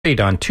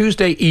on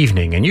Tuesday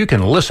evening, and you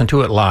can listen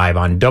to it live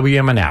on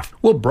WMNF.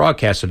 We'll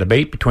broadcast a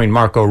debate between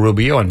Marco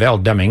Rubio and Val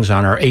Demings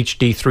on our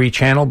HD3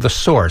 channel, The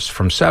Source,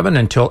 from 7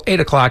 until 8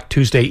 o'clock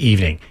Tuesday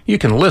evening. You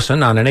can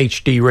listen on an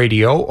HD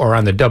radio or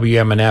on the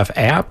WMNF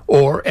app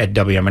or at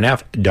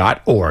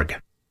WMNF.org.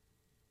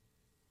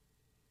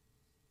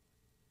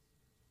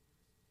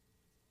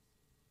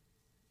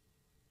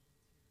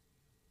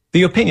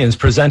 The opinions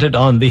presented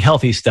on the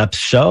Healthy Steps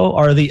show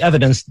are the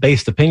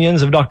evidence-based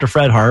opinions of Dr.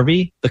 Fred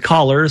Harvey, the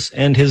callers,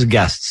 and his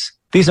guests.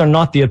 These are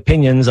not the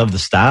opinions of the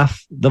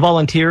staff, the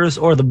volunteers,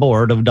 or the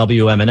board of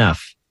WMNF.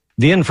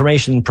 The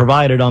information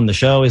provided on the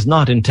show is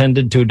not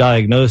intended to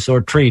diagnose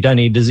or treat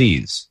any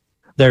disease.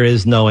 There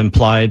is no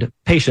implied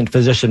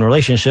patient-physician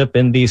relationship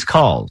in these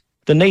calls.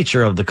 The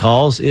nature of the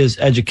calls is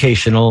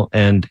educational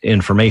and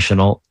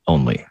informational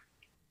only.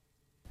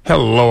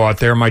 Hello out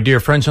there, my dear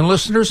friends and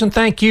listeners, and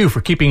thank you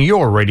for keeping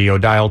your radio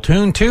dial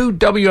tuned to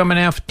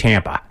WMNF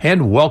Tampa.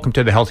 And welcome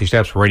to the Healthy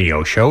Steps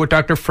radio show with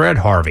Dr. Fred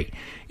Harvey.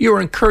 You are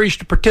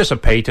encouraged to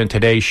participate in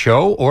today's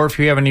show, or if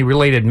you have any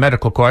related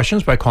medical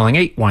questions, by calling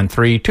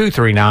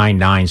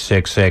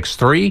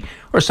 813-239-9663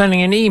 or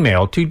sending an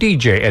email to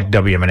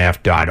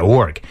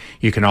dj@wmnf.org.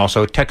 You can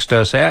also text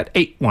us at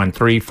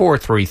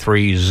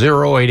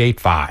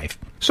 813-433-0885.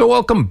 So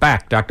welcome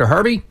back, Dr.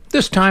 Harvey.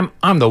 This time,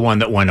 I'm the one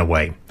that went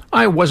away.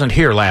 I wasn't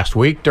here last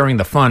week during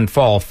the Fun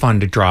Fall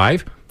Fund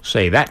Drive.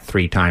 Say that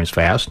 3 times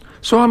fast.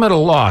 So I'm at a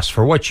loss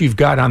for what you've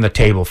got on the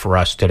table for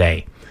us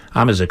today.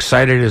 I'm as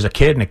excited as a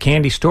kid in a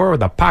candy store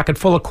with a pocket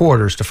full of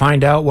quarters to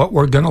find out what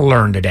we're going to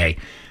learn today.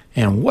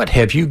 And what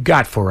have you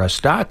got for us,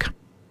 Doc?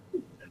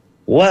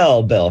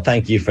 Well, Bill,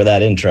 thank you for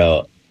that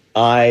intro.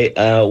 I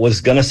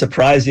was going to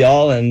surprise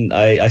y'all, and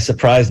I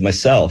surprised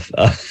myself.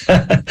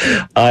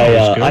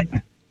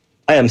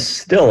 I am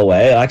still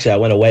away. Actually, I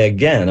went away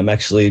again. I'm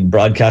actually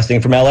broadcasting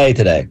from LA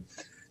today.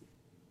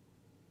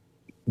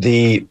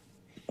 The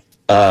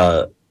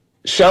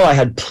show I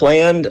had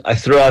planned, I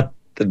threw out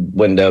the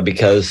window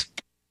because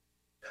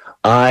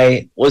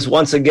I was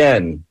once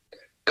again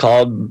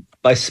called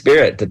by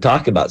Spirit to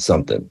talk about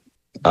something.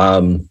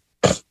 I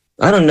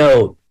don't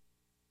know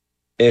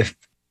if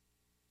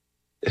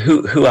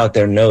who out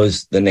there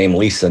knows the name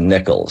Lisa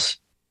Nichols,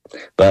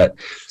 but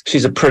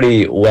she's a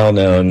pretty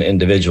well-known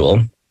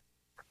individual.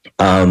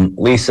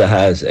 Lisa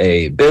has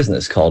a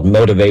business called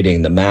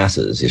Motivating the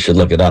Masses. You should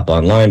look it up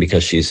online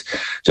because she's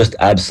just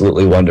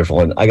absolutely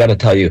wonderful. And I got to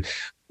tell you,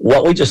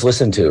 what we just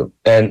listened to,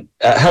 and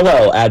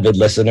hello, avid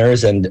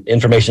listeners and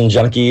information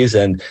junkies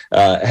and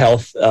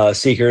health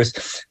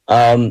seekers.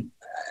 I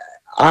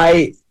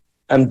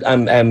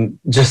am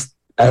just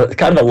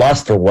kind of a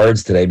loss for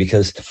words today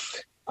because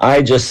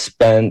I just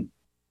spent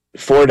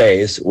 4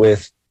 days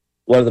with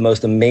one of the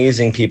most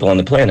amazing people on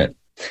the planet.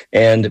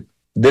 And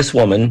this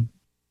woman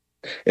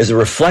is a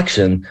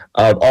reflection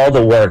of all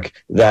the work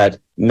that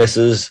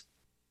Mrs.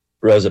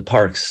 Rosa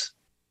Parks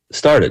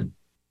started.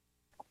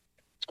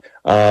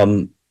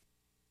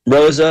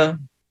 Rosa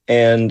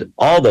and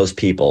all those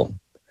people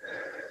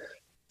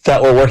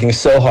that were working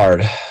so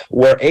hard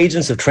were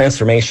agents of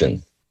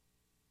transformation.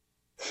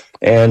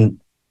 And,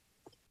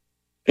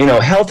 you know,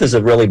 health is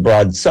a really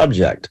broad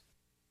subject.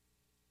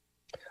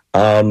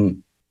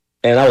 And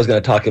I was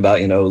going to talk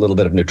about, a little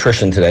bit of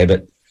nutrition today,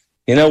 but,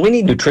 we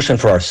need nutrition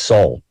for our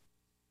soul.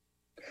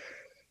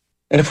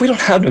 And if we don't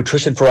have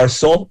nutrition for our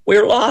soul,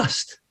 we're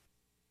lost.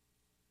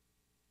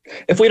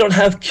 If we don't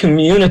have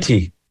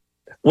community,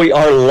 we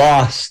are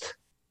lost.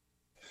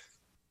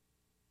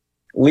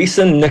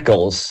 Lisa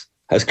Nichols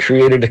has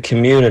created a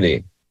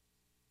community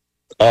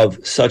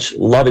of such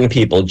loving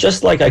people,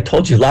 just like I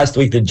told you last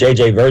week that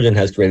JJ Virgin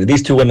has created.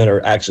 These two women are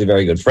actually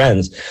very good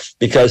friends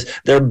because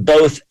they're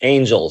both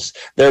angels.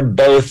 They're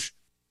both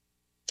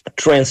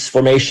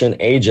transformation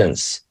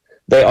agents.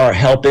 They are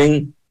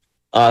helping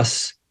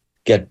us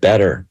get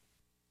better.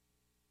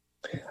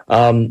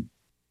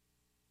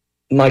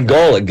 My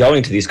goal at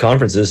going to these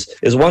conferences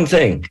is one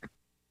thing: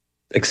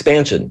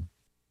 expansion.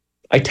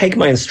 I take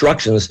my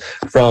instructions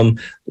from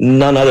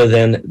none other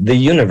than the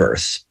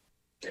universe,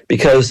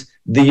 because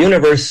the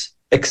universe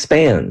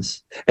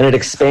expands, and it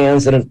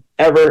expands at an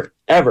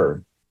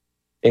ever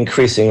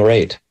increasing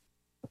rate.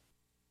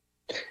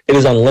 It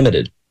is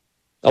unlimited.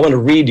 I want to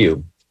read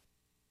you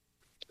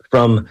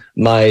from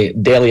my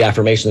Daily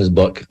Affirmations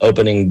book,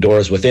 Opening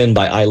Doors Within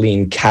by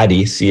Eileen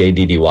Caddy,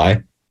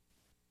 Caddy.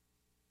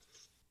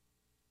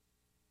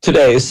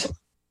 Today's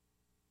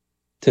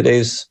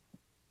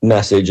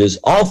message is: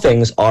 all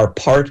things are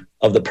part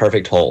of the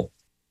perfect whole,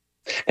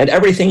 and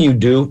everything you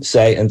do,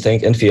 say, and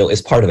think and feel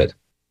is part of it.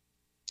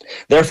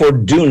 Therefore,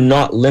 do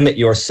not limit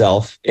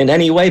yourself in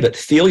any way, but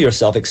feel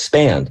yourself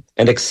expand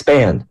and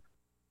expand,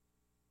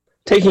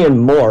 taking in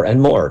more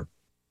and more.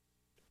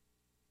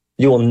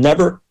 You will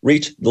never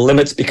reach the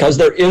limits because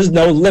there is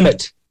no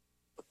limit.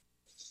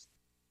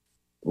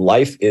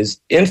 Life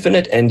is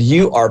infinite, and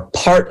you are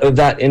part of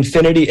that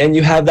infinity, and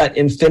you have that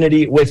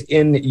infinity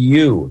within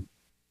you.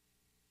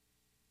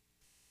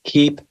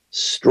 Keep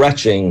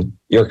stretching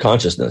your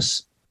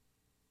consciousness.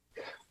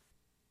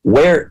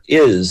 Where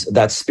is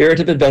that spirit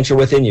of adventure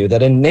within you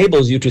that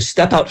enables you to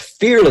step out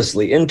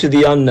fearlessly into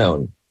the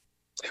unknown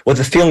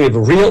with a feeling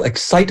of real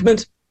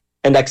excitement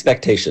and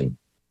expectation?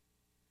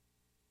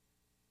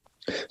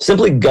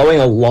 Simply going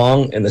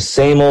along in the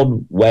same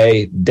old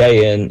way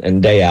day in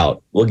and day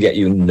out will get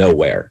you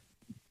nowhere.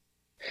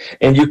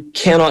 And you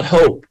cannot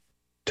hope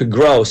to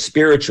grow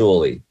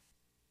spiritually.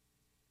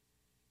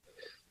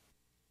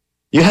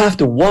 You have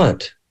to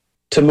want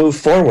to move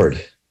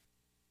forward.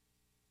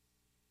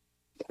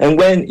 And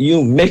when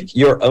you make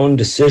your own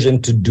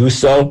decision to do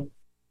so,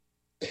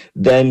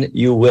 then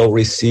you will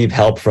receive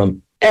help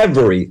from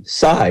every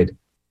side.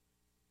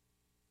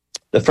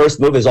 The first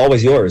move is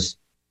always yours.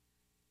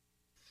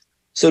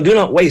 So do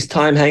not waste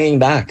time hanging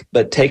back,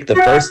 but take the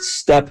first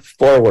step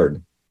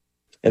forward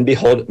and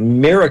behold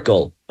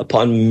miracle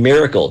upon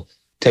miracle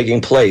taking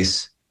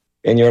place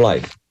in your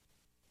life.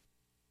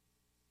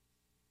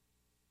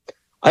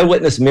 I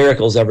witness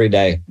miracles every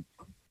day.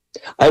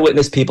 I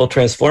witness people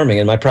transforming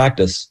in my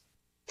practice.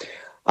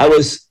 I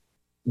was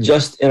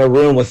just in a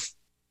room with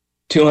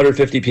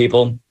 250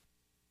 people,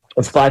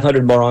 with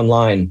 500 more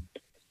online,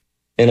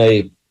 in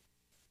a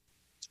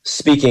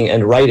speaking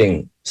and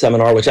writing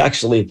seminar, which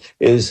actually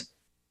is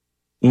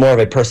more of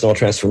a personal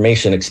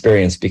transformation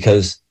experience,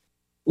 because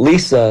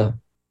Lisa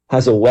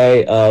has a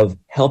way of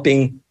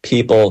helping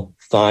people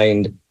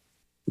find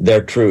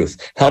their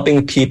truth,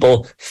 helping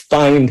people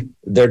find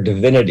their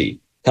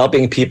divinity,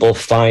 helping people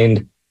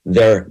find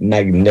their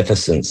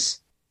magnificence.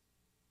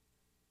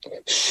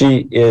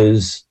 She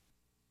is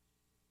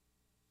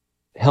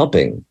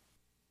helping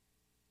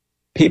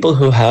people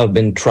who have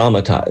been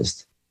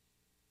traumatized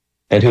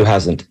and who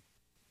hasn't.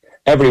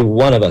 Every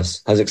one of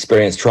us has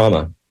experienced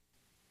trauma.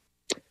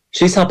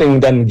 She's helping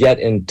them get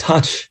in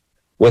touch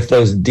with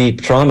those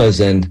deep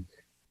traumas and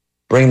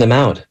bring them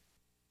out,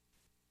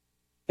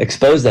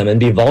 expose them and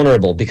be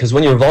vulnerable, because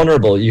when you're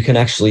vulnerable, you can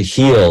actually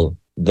heal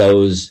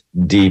those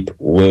deep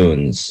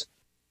wounds.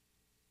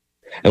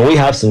 And we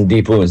have some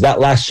deep wounds. That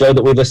last show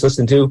that we just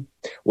listened to,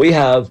 we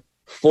have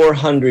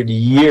 400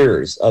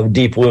 years of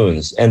deep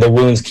wounds, and the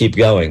wounds keep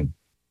going.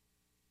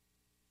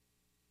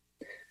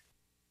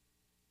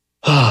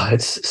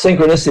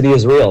 Synchronicity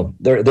is real.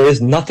 There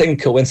is nothing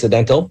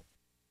coincidental.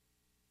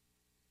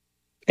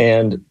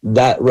 And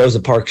that Rosa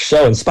Parks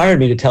show inspired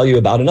me to tell you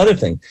about another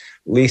thing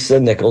Lisa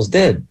Nichols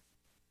did.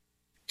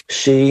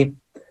 She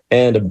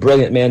and a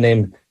brilliant man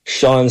named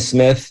Sean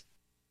Smith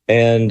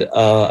and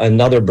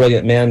another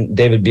brilliant man,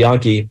 David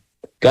Bianchi,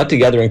 got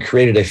together and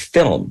created a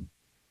film.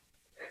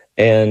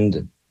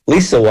 And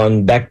Lisa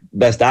won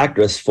Best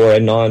Actress for a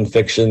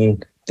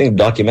nonfiction, I think,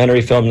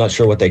 documentary film. I'm not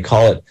sure what they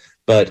call it,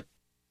 but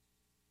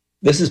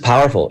this is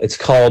powerful. It's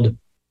called,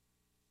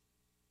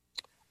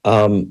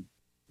 I'm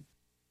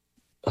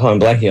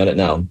blanking on it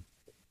now.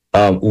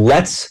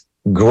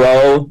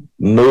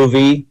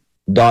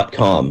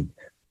 letsgrowmovie.com.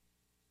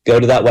 Go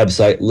to that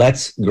website,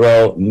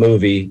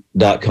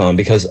 letsgrowmovie.com,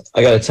 because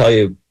I got to tell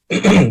you,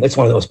 it's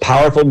one of the most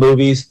powerful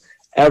movies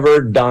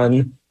ever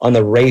done on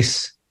the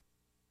race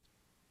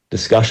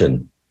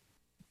discussion.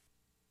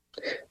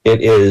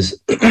 It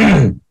is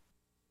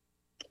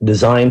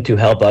designed to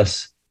help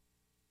us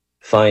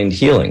find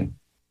healing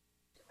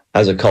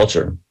as a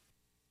culture.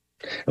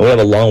 And we have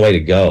a long way to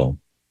go,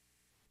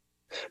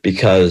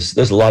 because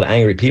there's a lot of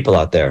angry people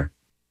out there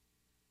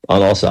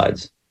on all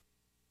sides.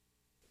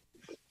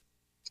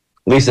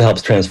 Lisa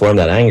helps transform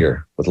that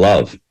anger with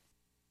love.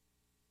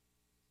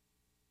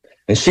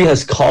 And she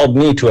has called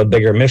me to a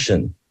bigger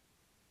mission.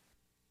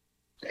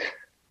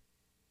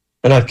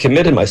 And I've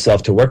committed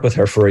myself to work with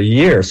her for a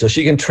year so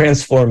she can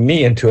transform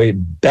me into a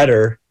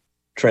better,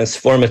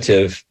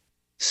 transformative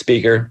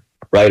speaker,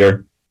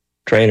 writer,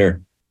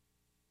 trainer,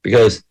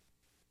 because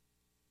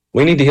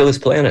we need to heal this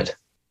planet.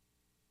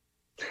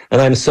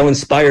 And I'm so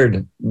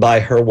inspired by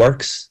her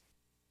works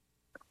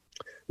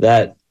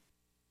that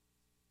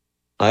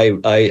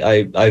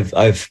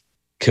I've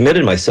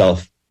committed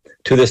myself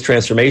to this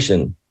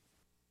transformation,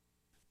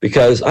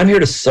 because I'm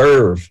here to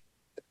serve.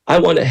 I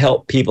want to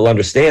help people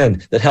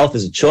understand that health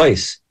is a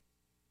choice.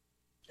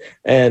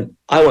 And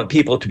I want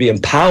people to be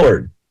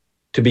empowered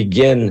to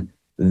begin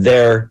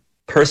their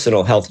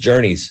personal health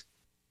journeys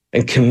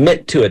and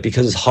commit to it,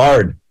 because it's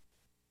hard.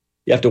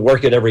 You have to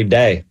work it every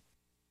day.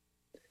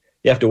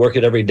 You have to work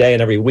it every day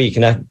and every week,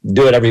 and have to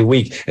do it every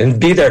week and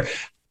be there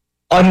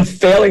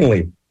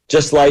unfailingly,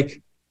 just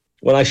like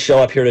when I show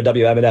up here to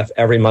WMNF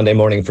every Monday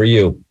morning for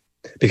you,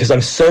 because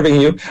I'm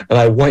serving you and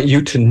I want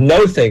you to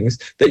know things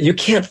that you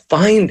can't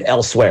find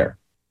elsewhere.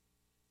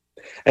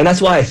 And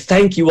that's why I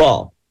thank you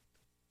all.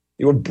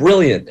 You were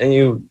brilliant, and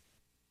you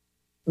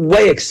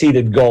way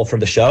exceeded goal for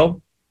the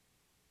show.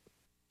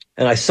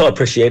 And I so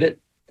appreciate it,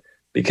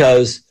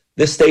 because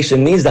this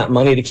station needs that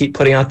money to keep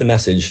putting out the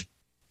message.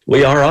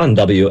 We are on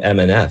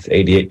WMNF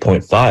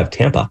 88.5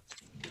 Tampa.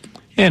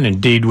 And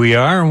indeed we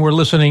are, and we're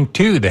listening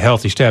to the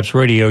Healthy Steps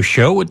Radio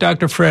Show with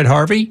Dr. Fred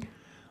Harvey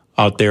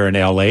out there in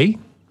L.A.,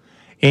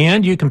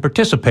 and you can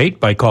participate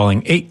by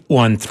calling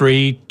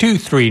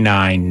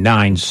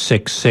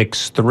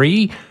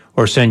 813-239-9663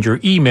 or send your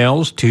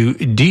emails to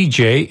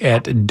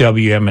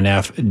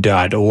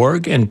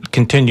dj@wmnf.org and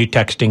continue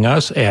texting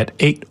us at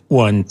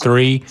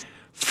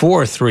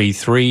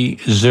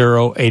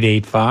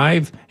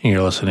 813-433-0885. And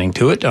you're listening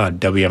to it on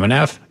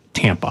WMNF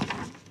Tampa.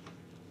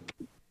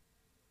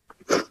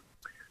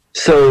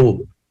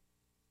 So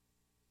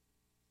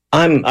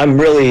I'm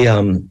really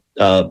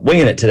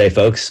winging it today,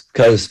 folks,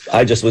 because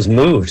I just was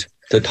moved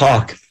to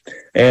talk,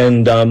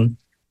 and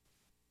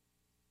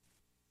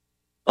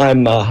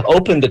I'm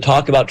open to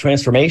talk about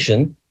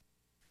transformation.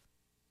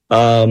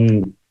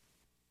 So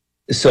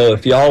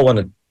if y'all want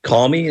to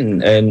call me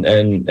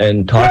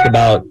and talk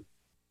about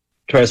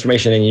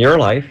transformation in your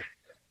life,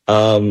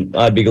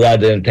 I'd be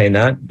glad to entertain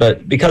that.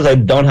 But because I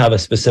don't have a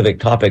specific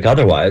topic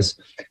otherwise,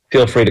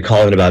 feel free to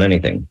call in about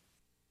anything.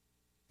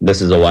 This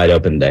is a wide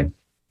open day.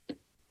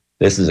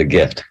 This is a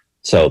gift.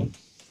 So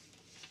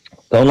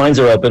phone lines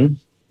are open,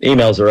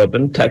 emails are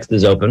open, text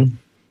is open.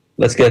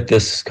 Let's get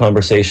this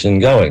conversation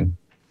going.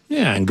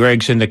 Yeah, and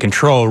Greg's in the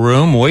control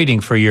room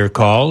waiting for your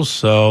calls,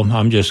 so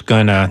I'm just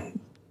going to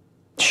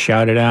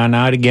shout it on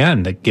out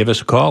again. Give us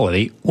a call at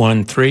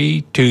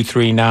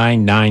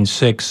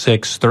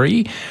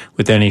 813-239-9663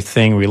 with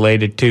anything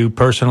related to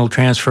personal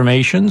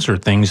transformations or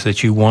things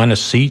that you want to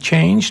see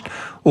changed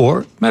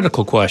or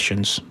medical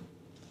questions.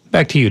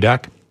 Back to you,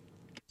 Doc.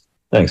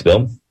 Thanks,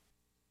 Bill.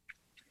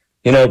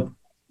 You know,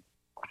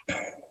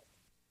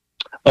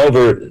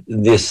 over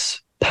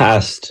this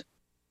past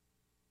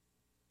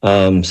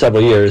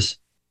several years,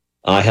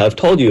 I have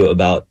told you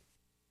about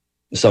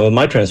some of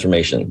my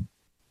transformation.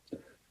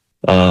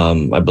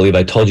 I believe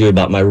I told you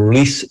about my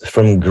release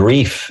from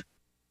grief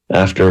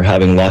after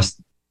having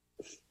lost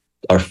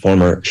our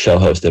former show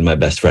host and my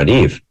best friend,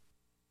 Eve.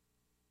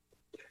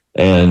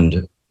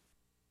 And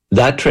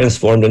that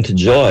transformed into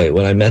joy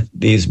when I met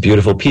these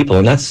beautiful people.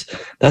 And that's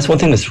one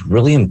thing that's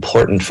really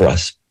important for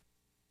us,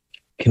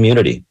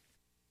 community.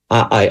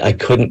 I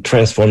couldn't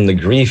transform the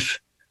grief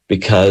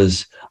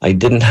because I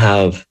didn't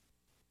have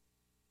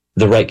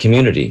the right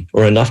community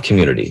or enough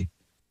community.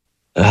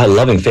 I had a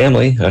loving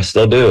family. I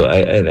still do.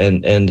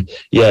 And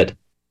yet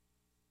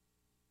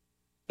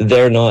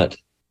they're not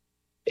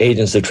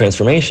agents of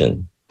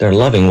transformation. They're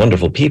loving,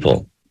 wonderful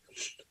people.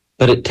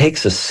 But it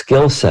takes a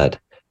skill set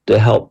to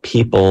help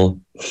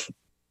people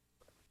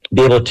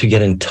be able to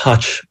get in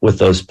touch with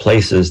those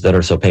places that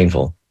are so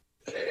painful.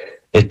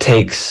 It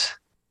takes,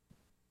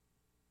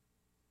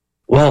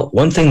 well,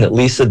 one thing that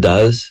Lisa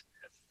does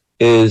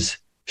is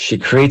she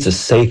creates a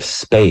safe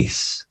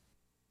space.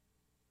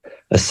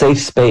 A safe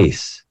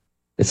space.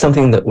 It's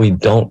something that we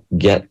don't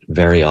get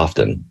very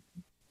often.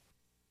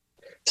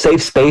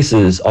 Safe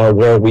spaces are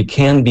where we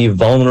can be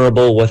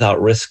vulnerable without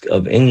risk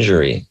of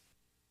injury.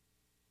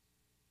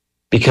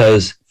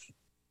 Because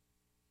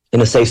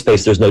in a safe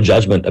space, there's no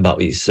judgment about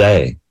what you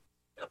say.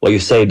 What you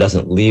say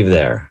doesn't leave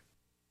there.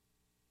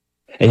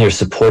 And you're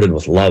supported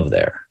with love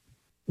there.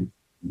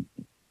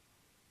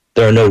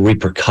 There are no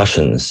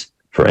repercussions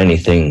for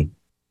anything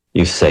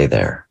you say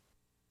there.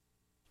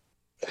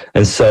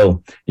 And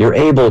so you're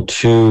able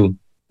to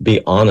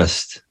be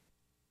honest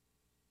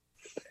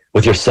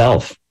with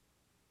yourself.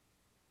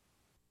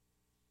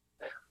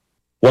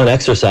 One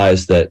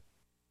exercise that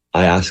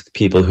I ask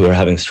people who are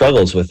having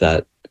struggles with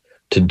that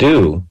to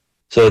do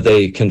so that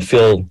they can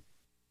feel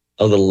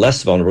a little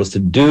less vulnerable is to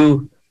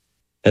do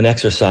an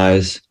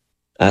exercise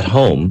at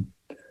home,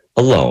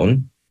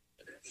 alone,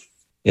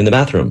 in the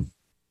bathroom.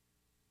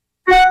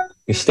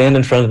 You stand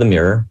in front of the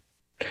mirror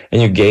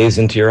and you gaze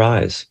into your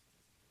eyes.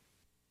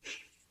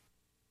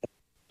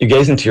 You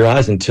gaze into your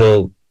eyes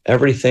until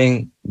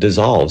everything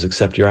dissolves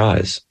except your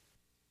eyes.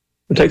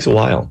 It takes a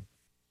while.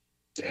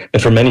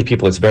 And for many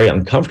people, it's very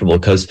uncomfortable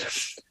because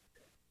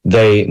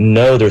they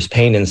know there's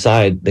pain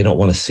inside they don't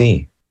want to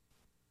see.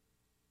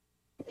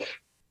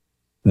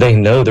 They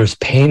know there's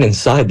pain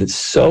inside that's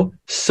so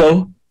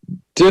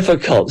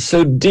difficult,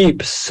 so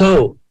deep,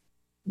 so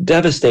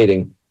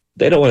devastating.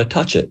 They don't want to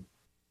touch it.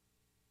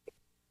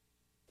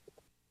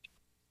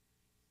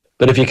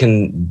 But if you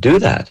can do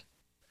that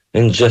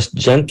and just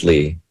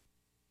gently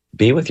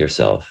be with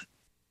yourself,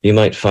 you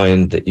might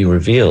find that you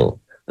reveal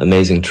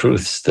amazing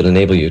truths that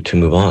enable you to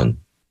move on.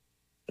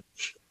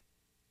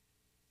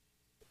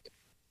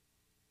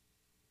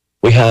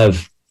 We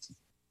have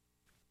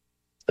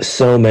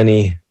so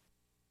many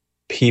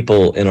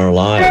people in our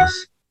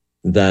lives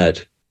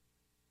that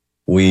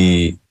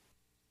we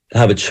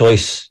have a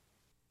choice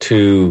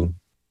to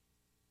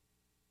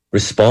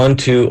respond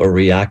to or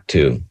react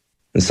to.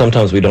 And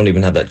sometimes we don't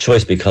even have that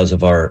choice because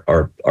of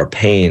our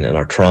pain and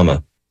our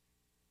trauma.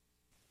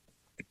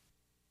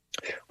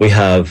 We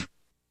have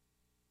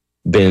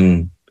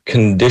been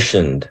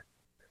conditioned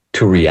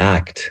to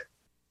react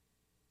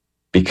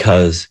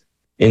because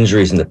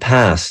injuries in the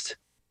past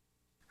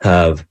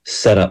have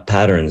set up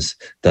patterns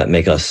that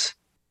make us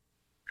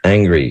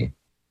angry,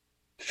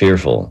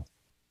 fearful,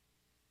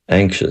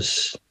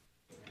 anxious.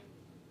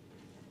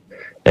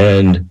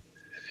 And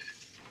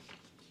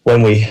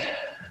when we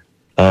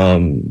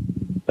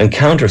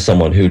encounter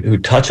someone who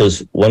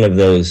touches one of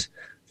those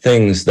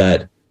things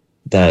that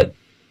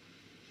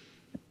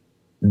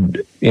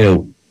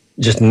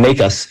just make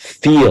us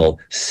feel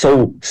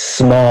so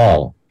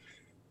small.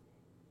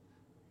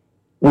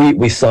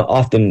 We so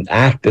often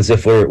act as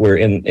if we're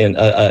in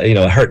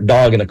a hurt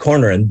dog in a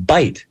corner and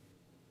bite,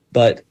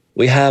 but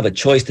we have a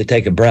choice to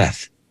take a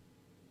breath,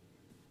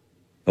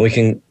 and we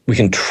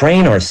can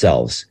train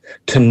ourselves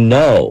to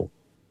know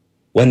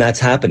when that's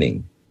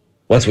happening.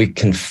 Once we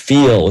can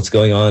feel what's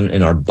going on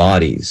in our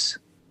bodies,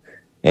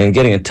 and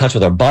getting in touch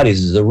with our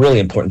bodies is a really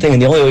important thing.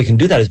 And the only way we can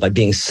do that is by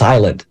being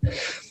silent.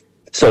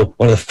 So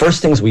one of the first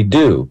things we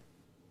do,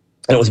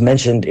 and it was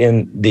mentioned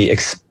in the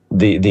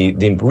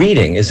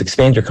reading, is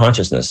expand your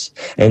consciousness.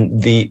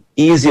 And the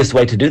easiest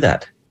way to do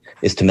that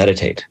is to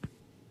meditate.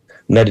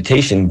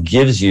 Meditation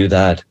gives you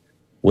that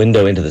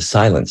window into the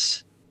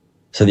silence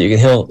so that you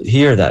can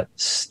hear that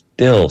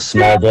still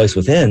small voice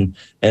within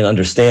and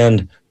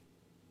understand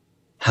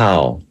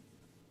how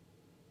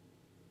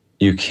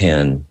you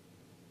can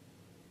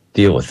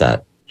deal with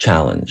that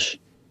challenge.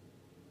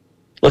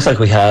 Looks like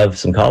we have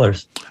some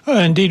callers.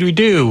 Indeed we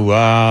do.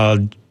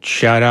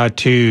 Shout out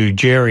to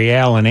Jerry,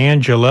 Al, and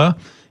Angela,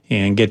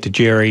 and get to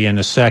Jerry in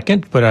a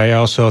second. But I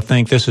also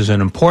think this is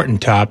an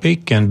important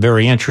topic and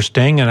very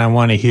interesting, and I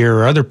want to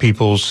hear other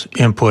people's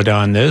input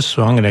on this.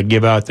 So I'm going to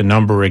give out the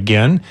number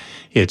again.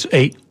 It's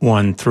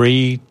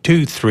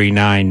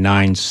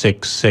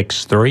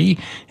 813-239-9663.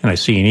 And I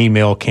see an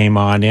email came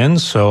on in,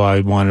 so I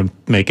want to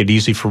make it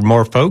easy for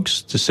more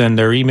folks to send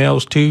their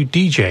emails to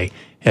dj@wmnf.org.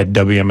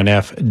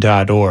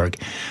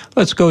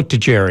 Let's go to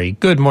Jerry.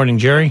 Good morning,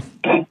 Jerry.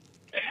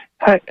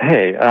 Hi.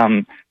 Hey,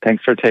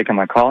 thanks for taking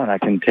my call, and I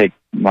can take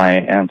my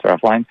answer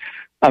offline.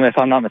 If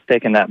I'm not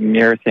mistaken, that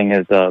mirror thing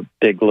is a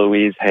big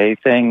Louise Hay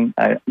thing.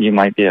 You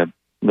might be a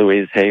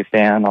Louise Hay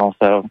fan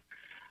also.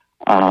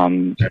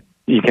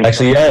 You can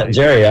actually, yeah,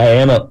 Jerry, I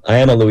am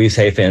a Louise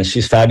Hay fan.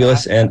 She's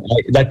fabulous, and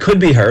that could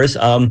be hers.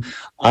 How did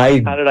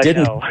I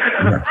didn't know?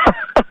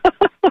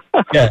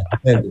 Yeah,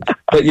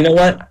 but you know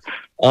what?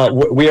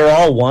 We are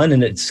all one,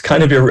 and it's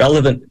kind of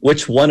irrelevant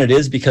which one it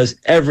is, because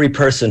every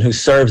person who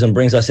serves and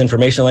brings us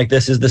information like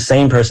this is the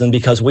same person,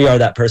 because we are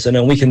that person,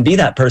 and we can be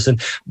that person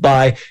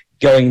by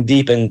going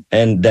deep and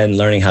then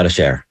learning how to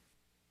share.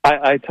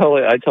 I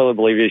totally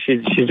believe you.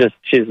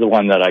 She's the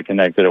one that I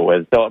connected it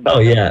with. So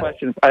about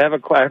questions, I have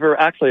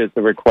actually it's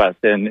a request,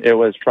 and it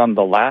was from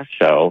the last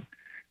show,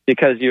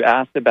 because you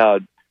asked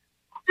about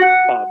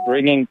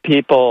bringing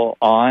people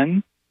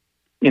on,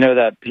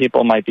 that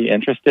people might be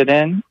interested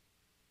in.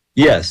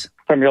 Yes.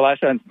 From your last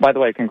show, and by the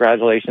way,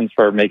 congratulations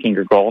for making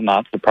your goal.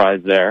 Not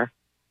surprised there.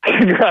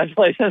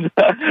 Congratulations.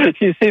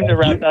 You seem to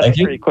wrap that up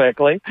pretty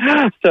quickly.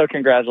 So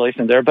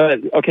congratulations there. But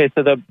okay,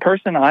 so the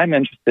person I'm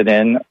interested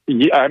in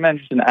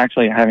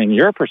actually having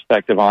your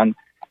perspective on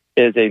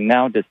is a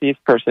now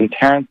deceased person,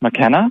 Terence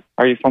McKenna.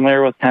 Are you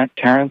familiar with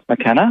Terence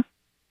McKenna?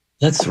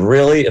 That's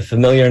really a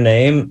familiar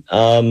name.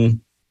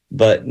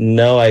 But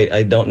no,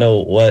 I don't know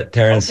what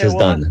Terence has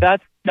done.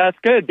 That's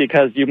good,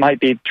 because you might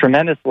be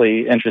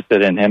tremendously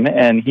interested in him,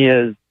 and he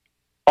is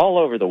all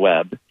over the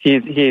web.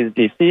 He's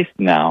deceased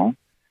now.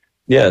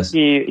 Yes.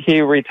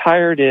 He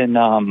retired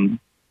in.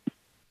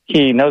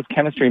 He knows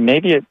chemistry.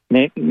 Maybe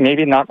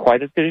not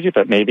quite as good as you,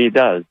 but maybe he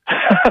does.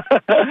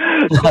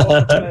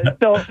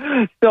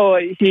 so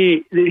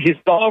he's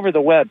all over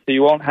the web, so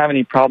you won't have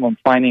any problem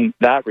finding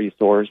that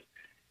resource.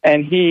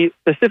 And he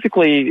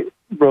specifically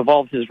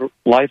revolves his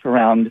life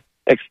around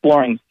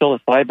exploring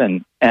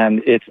psilocybin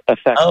and its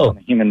effects on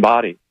the human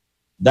body.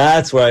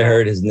 That's where I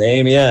heard his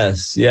name.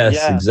 Yes,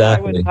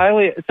 exactly.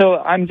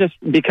 I'm just,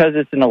 because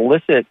it's an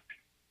illicit,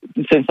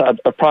 since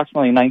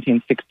approximately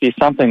 1960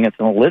 something, it's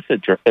an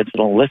illicit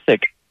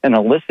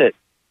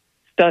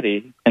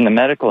study in the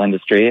medical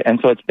industry, and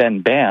so it's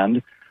been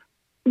banned.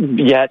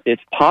 Yet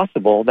it's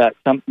possible that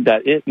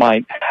it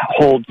might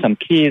hold some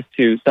keys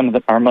to some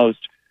of our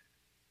most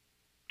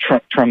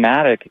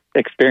traumatic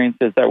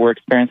experiences that we're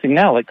experiencing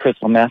now, like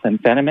crystal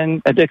methamphetamine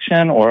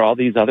addiction, or all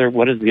these other,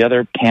 what is the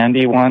other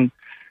candy one?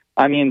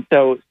 I mean,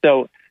 so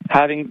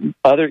having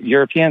other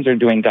Europeans are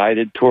doing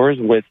guided tours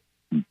with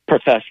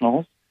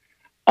professionals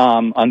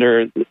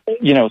under,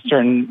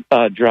 certain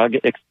drug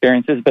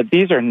experiences, but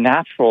these are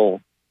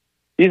natural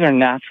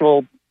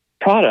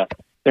products.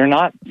 They're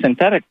not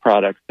synthetic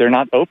products. They're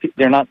not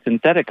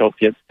synthetic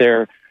opiates.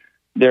 They're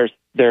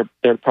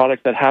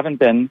products that haven't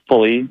been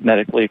fully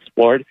medically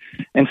explored.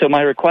 And so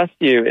my request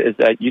to you is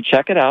that you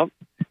check it out,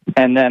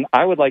 and then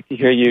I would like to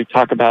hear you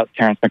talk about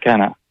Terence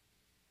McKenna.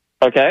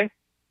 Okay?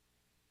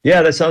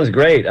 Yeah, that sounds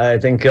great. I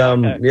think,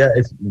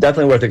 it's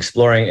definitely worth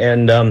exploring.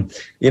 And,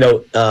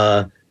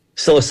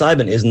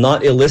 psilocybin is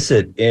not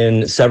illicit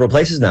in several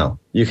places now.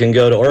 You can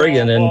go to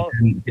Oregon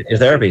and get your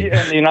therapy.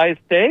 In the United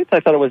States, I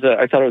thought it was a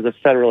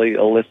federally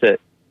illicit.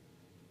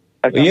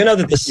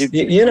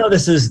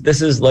 This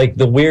is like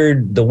the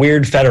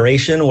weird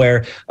federation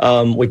where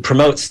we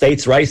promote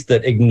states' rights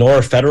that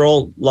ignore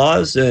federal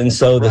laws, and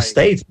so the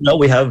states,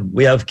 we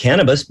have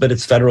cannabis, but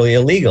it's federally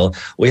illegal.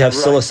 We have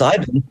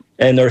psilocybin,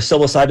 and there are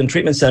psilocybin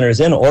treatment centers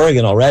in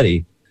Oregon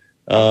already.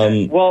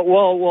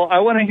 Well, I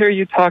want to hear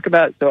you talk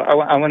about. So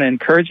I want to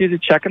encourage you to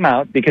check him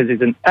out because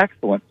he's an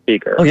excellent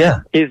speaker. Oh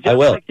yeah, he's just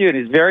like you, and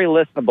he's very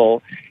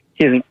listenable.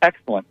 He's an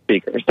excellent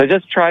speaker. So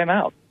just try him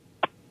out.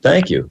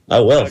 Thank you. I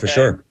will for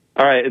sure.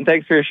 All right, and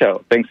thanks for your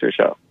show. Thanks for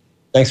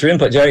your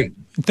input, Jerry.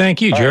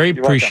 Thank you, Jerry.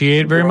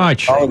 Appreciate it very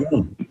much.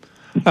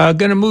 Going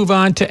to move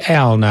on to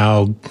Al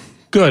now.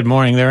 Good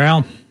morning there,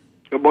 Al.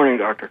 Good morning,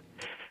 Doctor.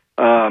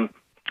 I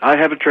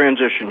have a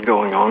transition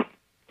going on.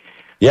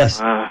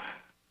 Yes.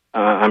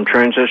 I'm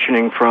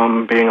transitioning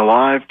from being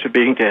alive to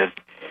being dead.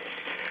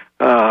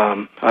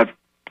 I've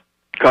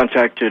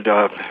contracted,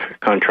 I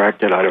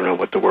don't know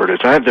what the word is.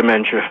 I have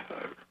dementia.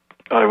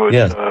 I've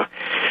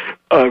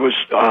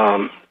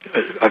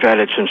had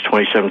it since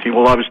 2017.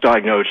 Well, I was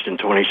diagnosed in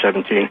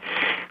 2017,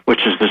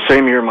 which is the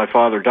same year my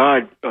father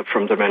died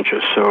from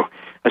dementia. So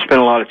I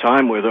spent a lot of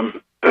time with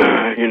him,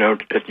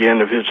 at the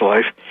end of his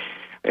life.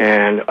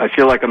 And I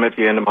feel like I'm at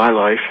the end of my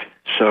life.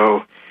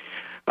 So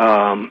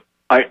I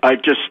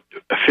just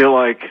feel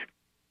like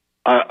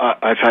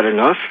I've had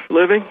enough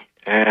living,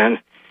 and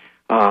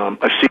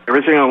I've seen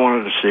everything I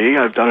wanted to see.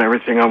 I've done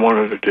everything I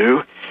wanted to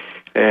do,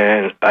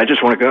 and I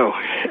just want to go.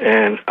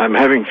 And I'm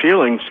having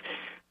feelings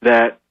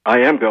that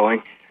I am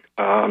going.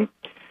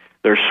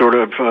 There's sort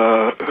of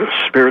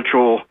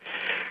spiritual,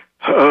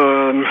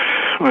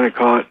 what do you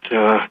call it?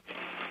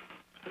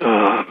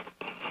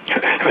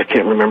 I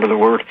can't remember the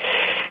word.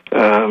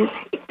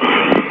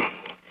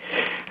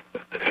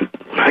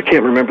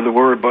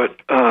 But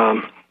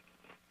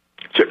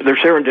they're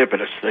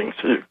serendipitous things,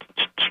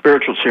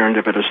 spiritual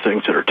serendipitous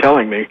things that are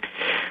telling me,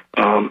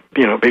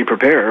 be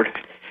prepared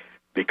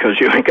because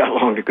you ain't got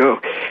long to go.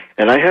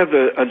 And I have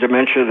a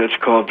dementia that's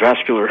called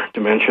vascular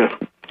dementia,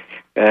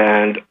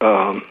 and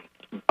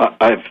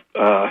I've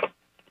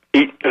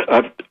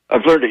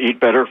learned to eat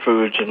better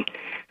foods and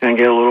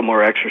get a little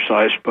more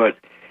exercise, but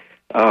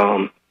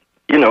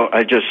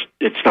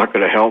it's not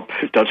going to help.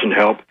 It doesn't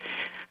help.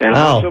 And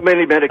so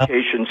many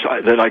medications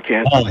that I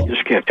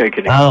just can't take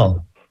it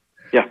anymore.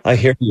 Yeah, I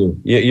hear you.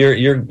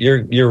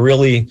 You're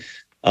really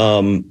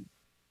a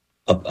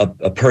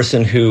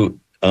person who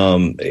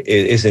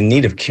is in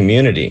need of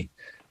community.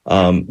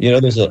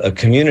 There's a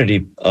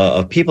community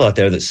of people out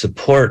there that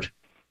support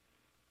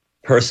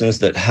persons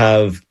that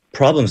have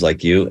problems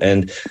like you,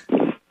 and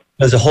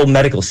there's a whole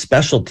medical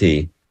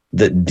specialty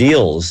that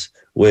deals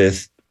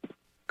with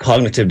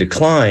cognitive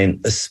decline,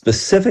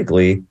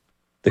 specifically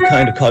the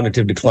kind of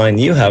cognitive decline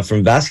you have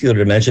from vascular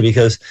dementia,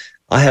 because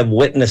I have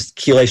witnessed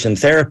chelation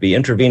therapy,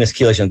 intravenous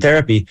chelation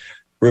therapy,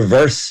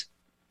 reverse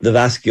the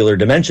vascular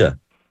dementia.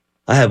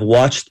 I have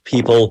watched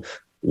people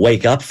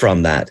wake up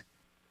from that.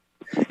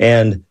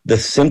 And the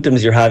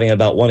symptoms you're having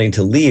about wanting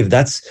to leave,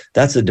 that's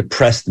a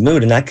depressed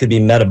mood, and that could be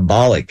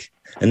metabolic,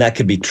 and that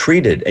could be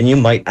treated, and you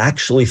might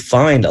actually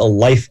find a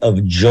life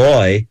of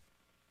joy,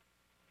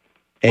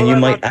 and you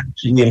might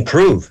actually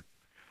improve.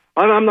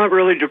 I'm not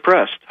really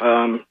depressed.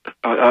 I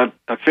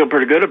feel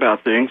pretty good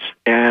about things,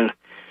 and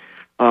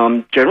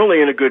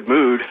generally in a good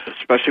mood,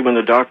 especially when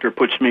the doctor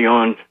puts me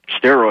on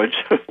steroids,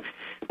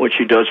 which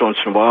he does once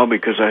in a while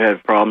because I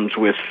have problems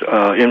with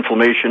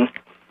inflammation.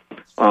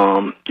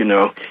 And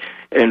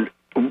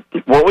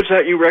what was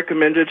that you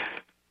recommended?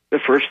 The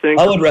first thing?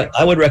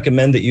 I would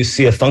recommend that you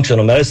see a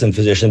functional medicine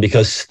physician,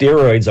 because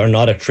steroids are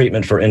not a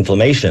treatment for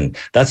inflammation.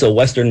 That's a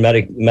Western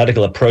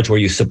medical approach where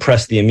you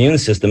suppress the immune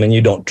system and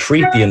you don't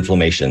treat the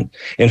inflammation.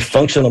 In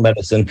functional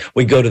medicine,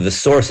 we go to the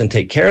source and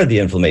take care of the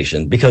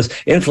inflammation, because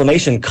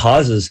inflammation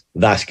causes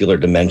vascular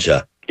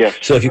dementia. Yes,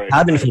 so if you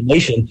have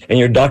inflammation and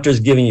your doctor's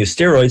giving you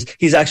steroids,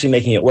 he's actually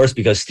making it worse,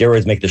 because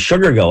steroids make the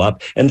sugar go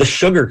up, and the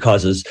sugar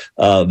causes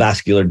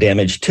vascular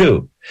damage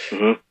too.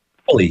 Mm-hmm.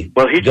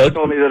 Well, he just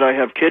told me that I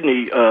have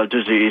kidney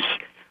disease.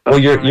 Well,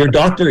 your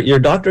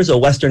doctor's a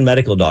Western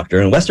medical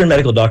doctor, and Western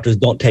medical doctors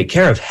don't take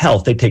care of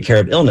health; they take care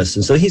of illness.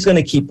 And so he's going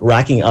to keep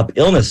racking up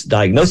illness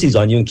diagnoses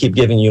on you and keep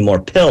giving you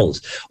more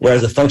pills.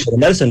 Whereas a functional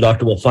medicine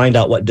doctor will find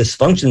out what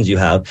dysfunctions you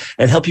have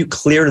and help you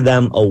clear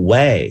them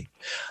away.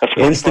 That's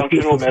called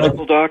functional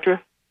medical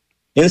doctor?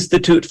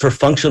 Institute for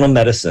Functional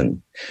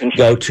Medicine.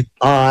 Go to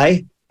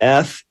ifm.org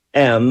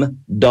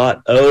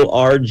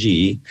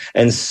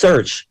and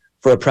search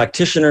for a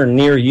practitioner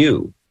near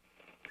you.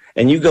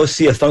 And you go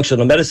see a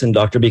functional medicine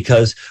doctor,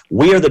 because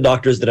we are the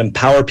doctors that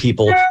empower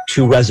people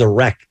to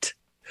resurrect.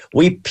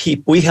 We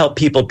help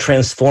people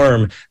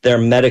transform their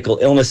medical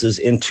illnesses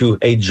into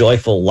a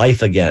joyful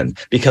life again,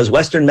 because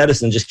Western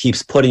medicine just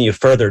keeps putting you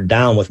further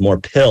down with more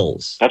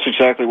pills. That's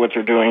exactly what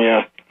they're doing,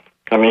 yeah.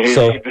 I mean,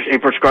 he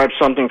prescribes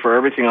something for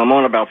everything. I'm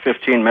on about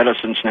 15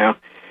 medicines now.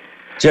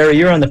 Jerry,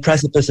 you're on the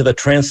precipice of a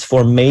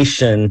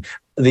transformation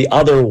the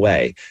other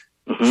way.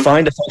 Mm-hmm.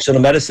 Find a functional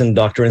medicine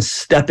doctor and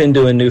step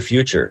into a new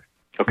future.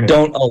 Okay.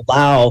 Don't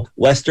allow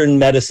Western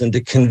medicine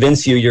to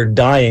convince you you're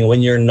dying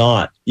when you're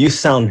not. You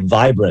sound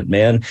vibrant,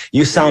 man.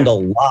 You sound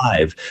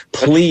alive.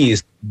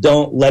 Please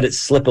don't let it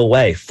slip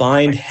away.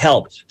 Find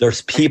help.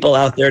 There's people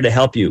out there to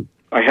help you.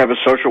 I have a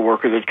social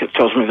worker that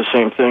tells me the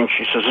same thing.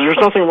 She says, there's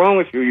nothing wrong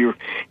with you.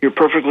 You're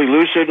perfectly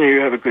lucid and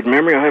you have a good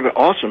memory. I have an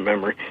awesome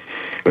memory.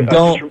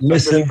 Don't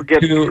listen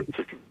to...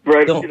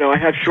 Right, don't, you know, I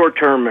have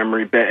short-term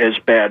memory is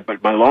bad,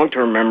 but my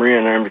long-term memory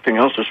and everything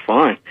else is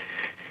fine.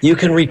 You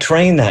can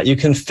retrain that. You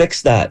can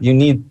fix that. You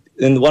need...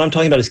 And what I'm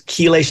talking about is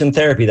chelation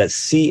therapy. That's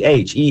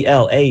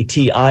CHELATION.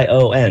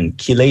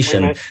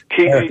 Chelation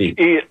therapy.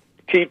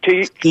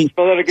 T.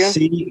 Spell that again.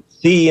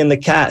 C in the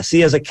cat.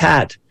 C as a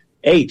cat.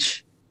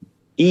 HELATION.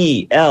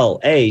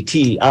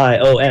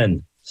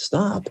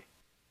 Stop.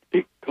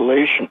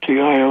 Chelation.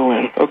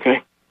 TION.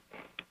 Okay.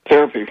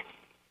 Therapy.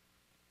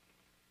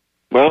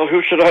 Well,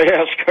 who should I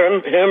ask?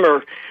 Him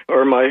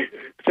or my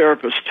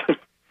therapist?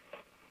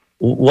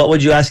 What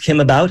would you ask him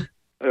about?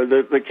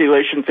 The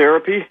chelation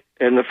therapy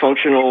and the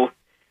functional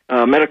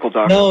medical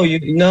doctor. No,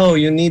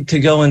 you need to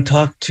go and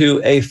talk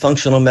to a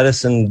functional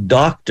medicine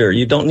doctor.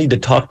 You don't need to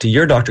talk to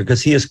your doctor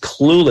because he is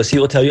clueless. He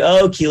will tell you,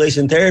 oh,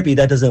 chelation therapy,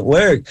 that doesn't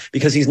work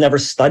because he's never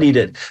studied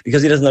it,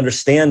 because he doesn't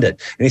understand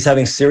it. And he's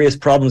having serious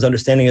problems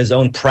understanding his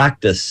own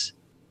practice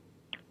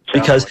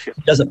because he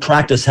doesn't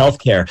practice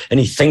healthcare and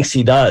he thinks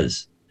he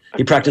does.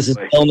 He practices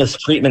illness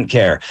treatment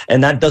care,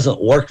 and that doesn't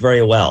work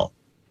very well.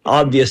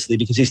 Obviously,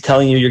 because he's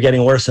telling you you're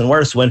getting worse and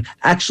worse when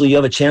actually you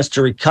have a chance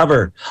to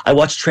recover. I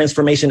watch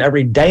transformation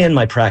every day in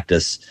my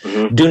practice.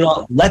 Mm-hmm. Do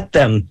not let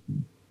them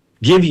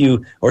give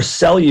you or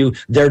sell you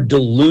their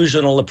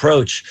delusional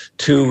approach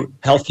to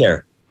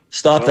healthcare.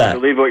 Stop that. I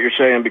believe what you're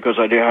saying because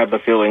I do have the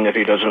feeling that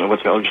he doesn't know what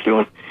the hell he's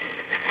doing.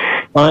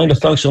 Find a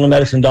functional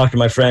medicine doctor,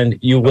 my friend.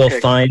 You will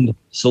find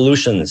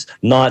solutions,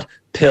 not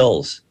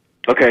pills.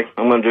 Okay,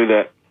 I'm going to do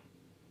that.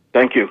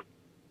 Thank you.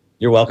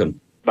 You're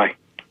welcome. Bye.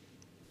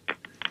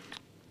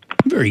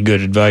 Very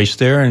good advice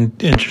there,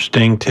 and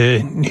interesting to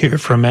hear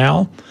from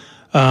Al.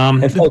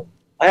 And folks,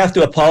 I have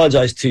to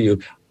apologize to you.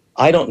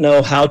 I don't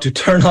know how to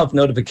turn off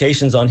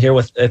notifications on here.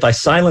 If I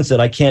silence it,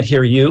 I can't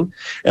hear you,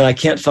 and I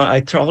can't find.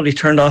 I already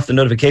turned off the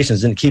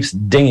notifications, and it keeps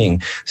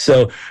dinging.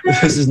 So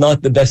this is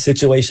not the best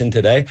situation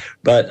today,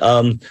 but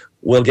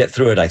we'll get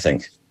through it, I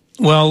think.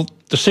 Well,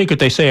 the secret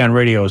they say on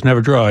radio is never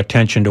draw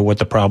attention to what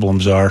the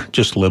problems are.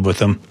 Just live with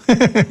them.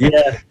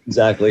 Yeah,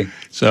 exactly.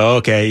 So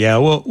okay, yeah,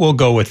 we'll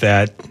go with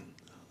that.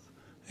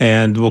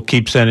 And we'll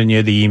keep sending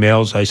you the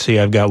emails. I see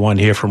I've got one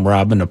here from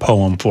Robin, a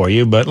poem for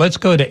you. But let's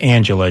go to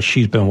Angela.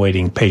 She's been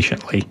waiting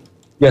patiently.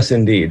 Yes,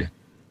 indeed.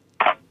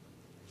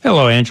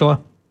 Hello, Angela.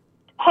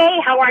 Hey,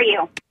 how are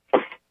you?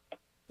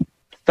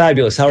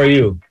 Fabulous. How are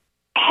you?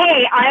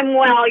 Hey, I'm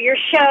well. Your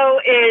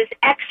show is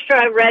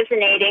extra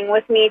resonating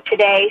with me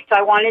today, so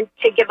I wanted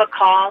to give a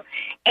call.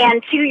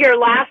 And to your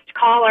last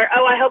caller,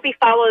 I hope he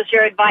follows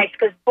your advice,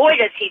 because boy,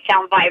 does he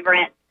sound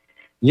vibrant.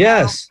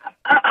 Yes.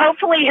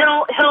 Hopefully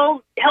he'll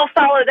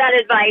follow that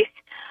advice.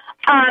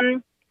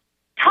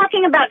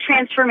 Talking about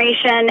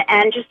transformation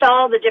and just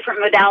all the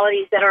different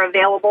modalities that are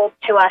available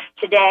to us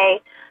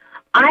today,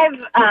 I've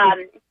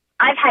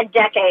had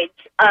decades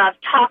of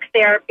talk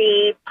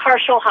therapy,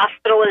 partial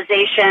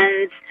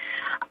hospitalizations.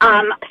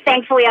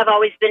 Thankfully, I've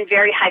always been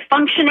very high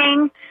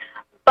functioning.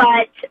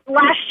 But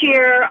last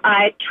year,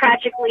 I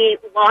tragically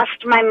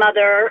lost my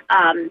mother.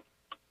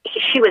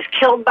 She was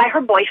killed by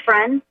her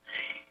boyfriend.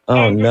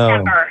 Oh, in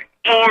December.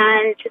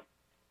 And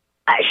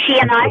she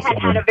and I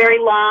had a very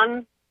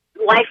lifelong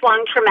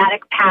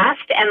traumatic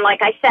past. And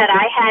like I said,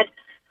 I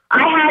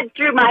had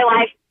through my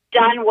life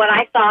done what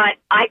I thought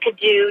I could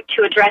do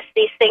to address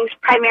these things,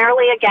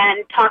 primarily,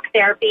 again, talk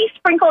therapy,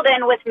 sprinkled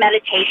in with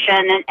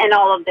meditation and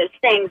all of those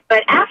things.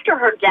 But after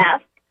her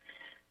death,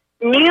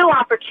 new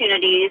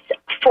opportunities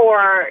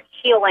for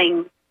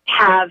healing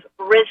have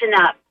risen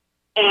up.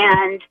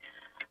 And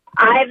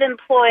I've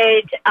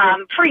employed,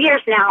 for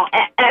years now,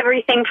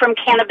 everything from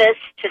cannabis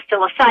to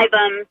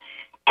psilocybin,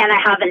 and I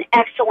have an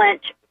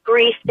excellent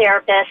grief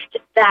therapist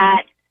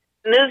that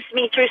moves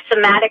me through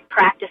somatic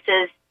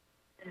practices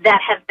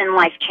that have been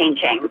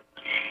life-changing.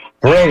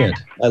 Brilliant.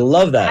 I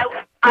love that.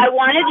 I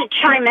wanted to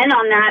chime in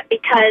on that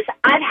because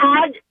I've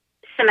had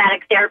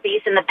somatic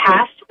therapies in the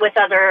past with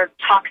other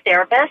talk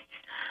therapists.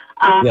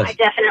 Yes. I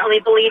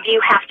definitely believe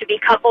you have to be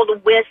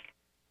coupled with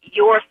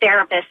your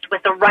therapist,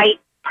 with the right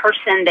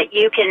person that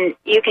you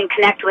can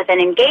connect with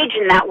and engage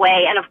in that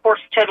way, and of course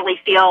totally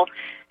feel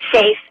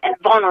safe and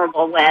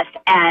vulnerable with.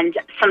 And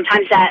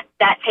sometimes that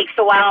takes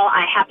a while.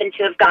 I happen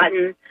to have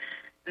gotten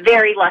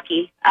very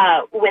lucky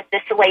with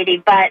this lady,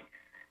 but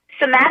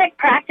somatic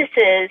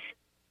practices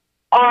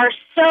are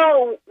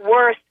so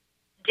worth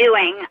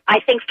doing, I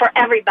think, for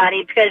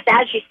everybody, because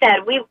as you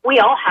said, we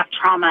all have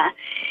trauma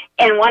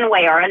in one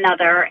way or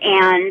another.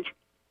 And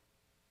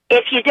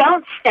if you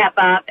don't step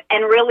up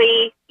and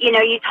really,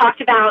 you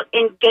talked about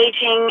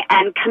engaging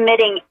and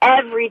committing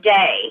every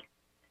day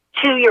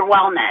to your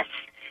wellness.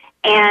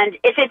 And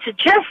if it's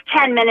just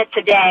 10 minutes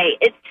a day,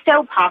 it's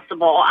so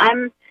possible.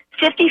 I'm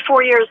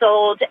 54 years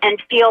old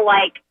and feel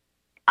like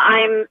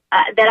I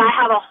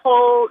have a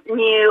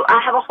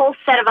whole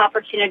set of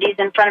opportunities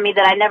in front of me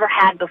that I never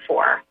had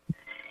before.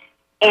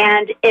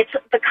 And it's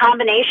the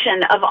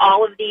combination of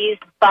all of these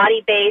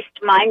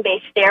body-based,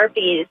 mind-based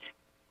therapies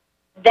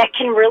that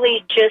can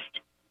really just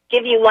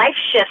give you life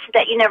shifts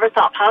that you never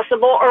thought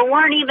possible, or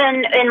weren't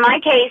even, in my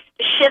case,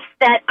 shifts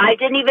that I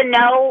didn't even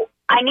know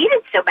I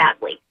needed so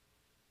badly.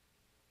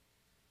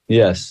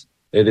 Yes,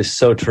 it is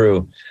so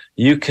true.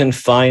 You can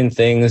find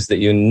things that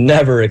you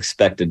never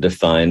expected to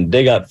find,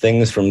 dig up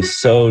things from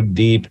so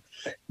deep.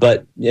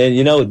 But,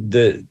 you know,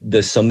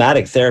 the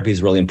somatic therapy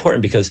is really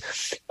important because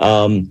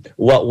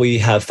what we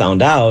have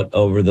found out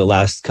over the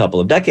last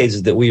couple of decades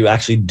is that we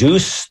actually do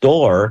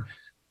store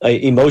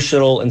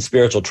emotional and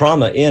spiritual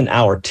trauma in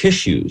our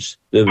tissues.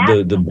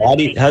 The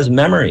body has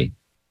memory.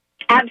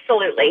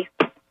 Absolutely.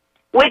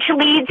 Which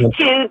leads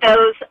to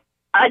those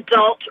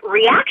adult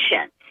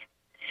reactions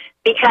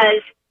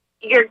because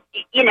you're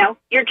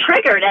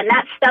triggered and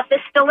that stuff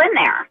is still in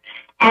there.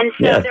 And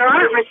so there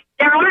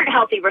aren't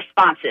healthy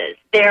responses.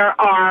 There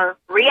are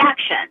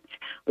reactions,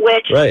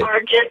 which are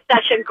just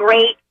such a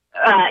great,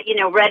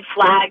 red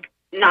flag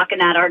knocking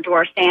at our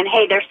door saying,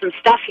 hey, there's some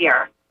stuff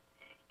here.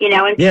 You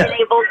know, and being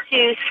able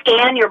to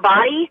scan your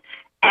body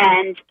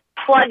and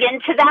plug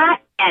into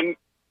that and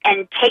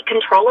take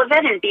control of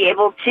it and be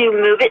able to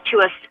move it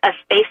to a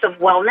space of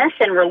wellness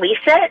and release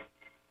it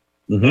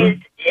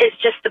is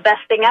just the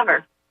best thing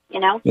ever, you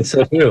know? It's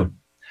so true.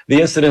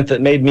 The incident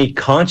that made me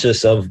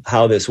conscious of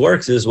how this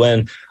works is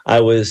when I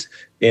was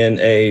in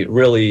a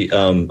really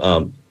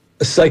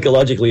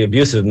psychologically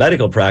abusive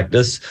medical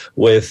practice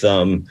with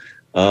some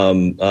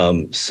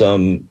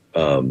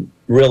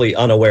really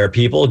unaware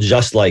people,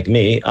 just like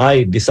me.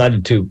 I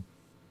decided to,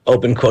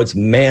 open quotes,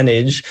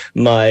 manage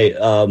my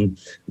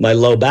my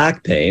low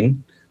back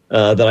pain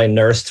that I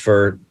nursed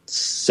for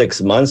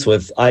 6 months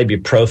with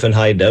ibuprofen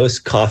high dose,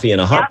 coffee in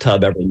a hot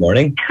tub every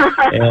morning.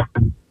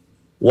 And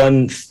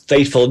one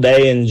fateful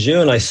day in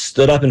June, I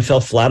stood up and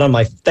fell flat on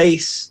my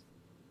face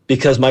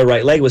because my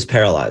right leg was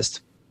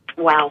paralyzed.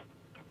 Wow.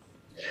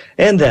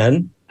 And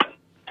then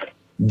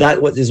that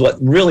is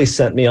what really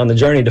sent me on the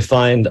journey to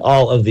find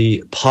all of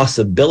the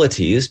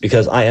possibilities,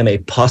 because I am a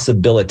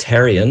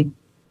possibilitarian.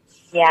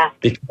 Yeah.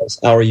 Because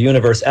our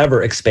universe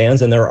ever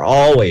expands, and there are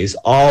always,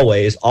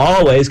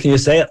 can you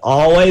say it?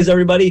 Always,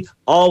 everybody?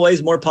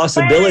 Always more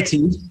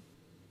possibilities.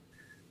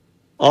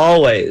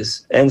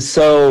 Always. And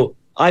so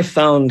I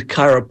found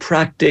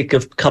chiropractic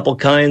of a couple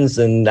kinds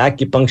and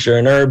acupuncture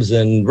and herbs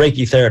and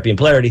Reiki therapy and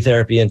polarity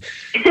therapy and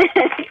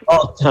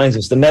all kinds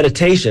of stuff.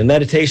 Meditation.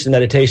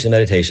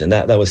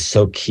 That was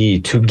so key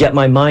to get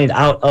my mind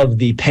out of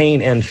the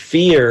pain and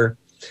fear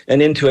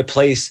and into a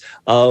place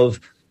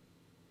of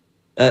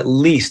at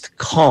least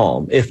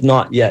calm, if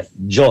not yet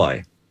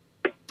joy.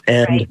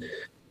 And,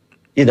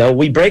 you know,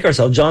 we break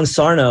ourselves. John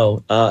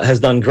Sarno has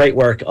done great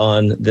work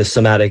on the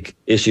somatic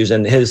issues,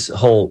 and his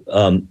whole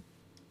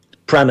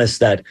premise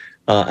that,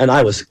 and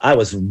I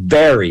was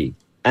very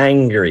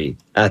angry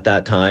at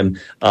that time.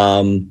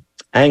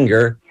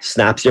 Anger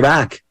snaps your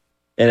back,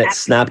 and it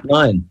snapped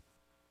mine.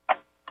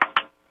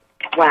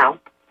 Wow.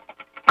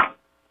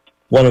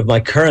 One of my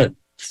current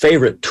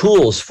favorite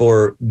tools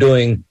for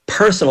doing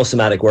personal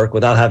somatic work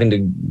without having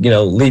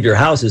to, leave your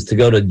house is to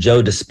go to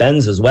Joe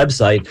Dispenza's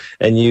website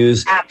and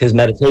use his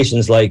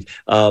meditations like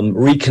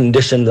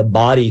recondition the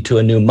body to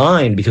a new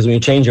mind, because when you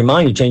change your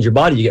mind, you change your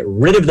body, you get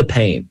rid of the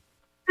pain.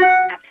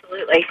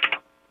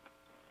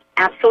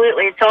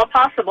 Absolutely. It's all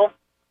possible.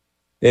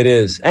 It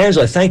is.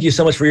 Angela, thank you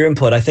so much for your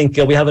input. I think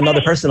we have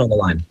another person on the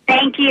line.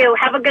 Thank you.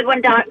 Have a good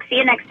one, Doc. See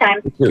you next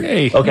time.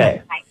 Hey.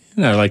 Okay.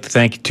 Bye. I'd like to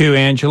thank you too,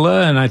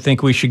 Angela, and I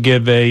think we should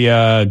give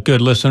a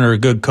good listener, a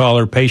good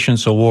caller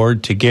patience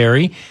award to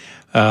Gary.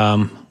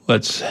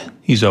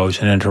 He's always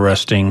an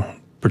interesting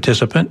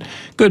participant.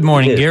 Good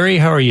morning, Gary.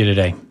 How are you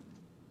today?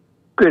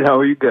 Good. How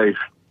are you guys?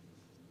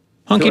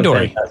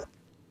 Hunky-dory.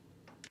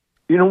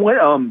 You know what?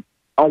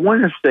 I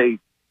want to say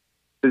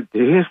that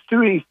the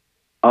history,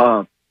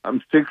 I'm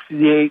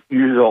 68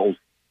 years old,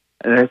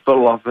 and I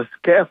fell off a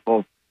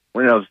scaffold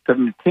when I was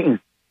 17.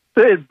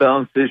 So I had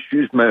balance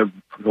issues my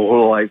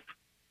whole life.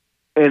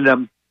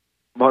 And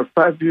about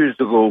 5 years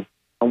ago,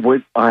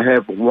 I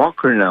have a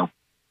walker now.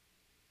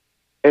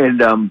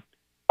 And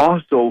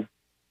also,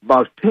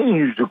 about 10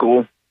 years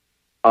ago,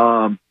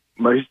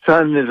 my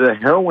son is a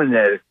heroin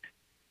addict.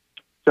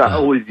 So I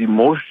was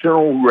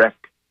emotional wreck.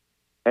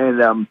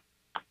 And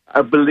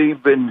I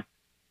believe in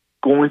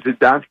going to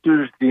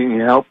doctors,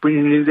 getting help when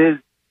you need it,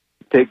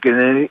 taking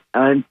any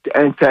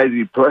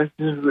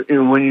antidepressants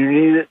when you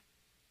need it.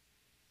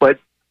 But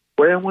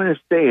what I want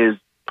to say is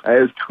I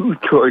have two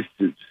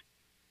choices.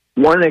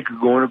 One, I could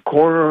go in a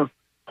corner,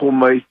 pull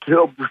my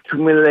tail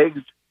between my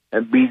legs,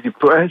 and be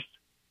depressed.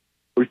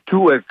 Or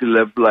two, I could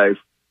live life.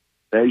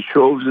 And I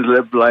chose to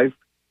live life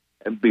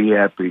and be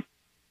happy.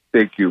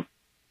 Thank you.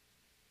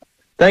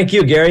 Thank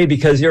you, Gary,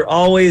 because you're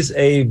always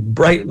a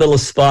bright little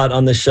spot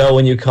on the show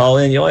when you call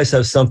in. You always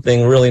have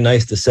something really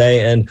nice to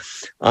say, and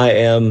I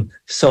am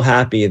so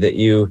happy that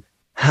you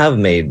have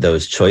made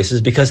those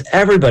choices, because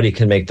everybody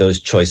can make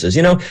those choices.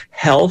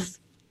 Health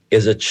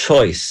is a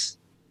choice,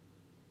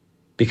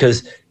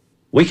 because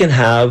we can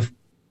have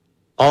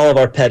all of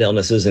our pet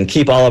illnesses and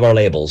keep all of our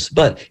labels.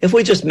 But if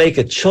we just make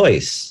a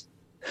choice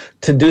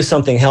to do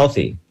something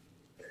healthy,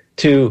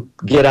 to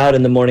get out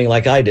in the morning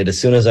like I did, as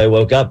soon as I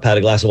woke up, had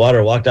a glass of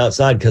water, walked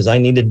outside because I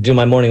needed to do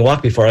my morning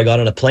walk before I got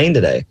on a plane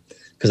today,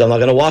 because I'm not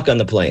going to walk on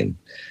the plane.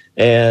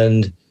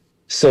 And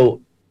so,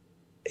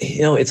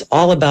 it's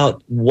all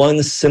about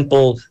one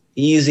simple,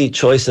 easy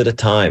choice at a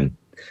time.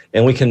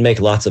 And we can make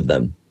lots of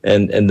them.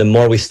 And the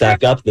more we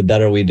stack up, the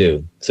better we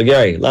do. So,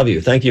 Gary, love you.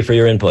 Thank you for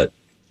your input.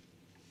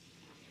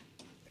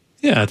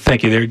 Yeah,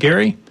 thank you there,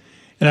 Gary.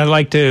 And I'd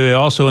like to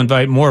also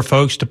invite more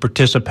folks to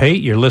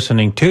participate. You're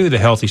listening to the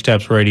Healthy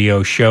Steps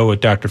Radio Show with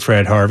Dr.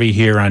 Fred Harvey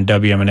here on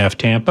WMNF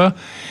Tampa.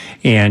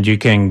 And you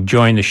can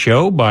join the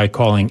show by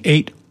calling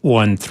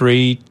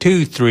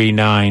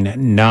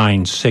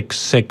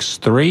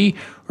 813-239-9663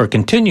 or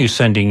continue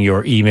sending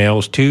your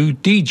emails to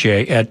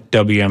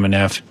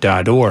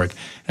dj@wmnf.org.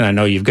 And I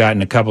know you've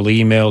gotten a couple of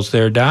emails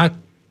there, Doc.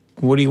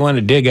 What do you want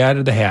to dig out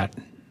of the hat?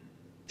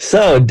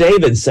 So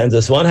David sends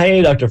us one.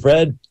 Hey, Dr.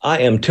 Fred, I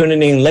am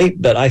tuning in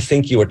late, but I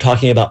think you were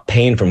talking about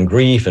pain from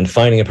grief and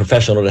finding a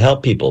professional to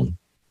help people.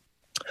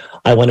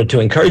 I wanted to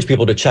encourage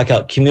people to check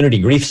out community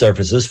grief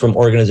services from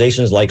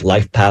organizations like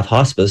Life Path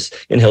Hospice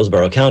in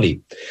Hillsborough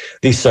County.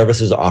 These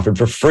services are offered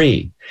for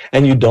free,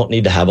 and you don't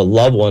need to have a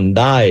loved one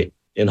die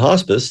in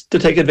hospice to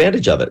take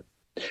advantage of it.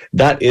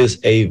 That is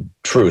a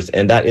truth,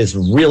 and that is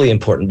really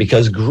important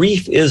because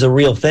grief is a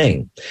real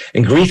thing,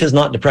 and grief is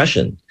not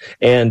depression.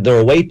 And there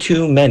are way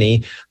too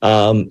many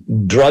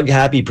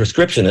drug-happy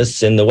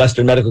prescriptionists in the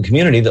Western medical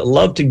community that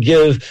love to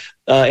give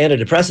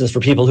antidepressants for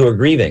people who are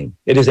grieving.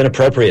 It is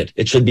inappropriate.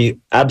 It should be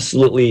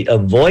absolutely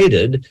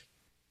avoided.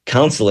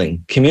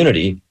 Counseling,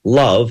 community,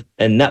 love,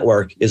 and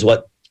network is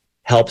what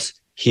helps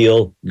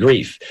heal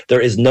grief. There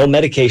is no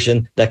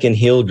medication that can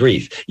heal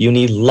grief. You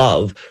need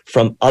love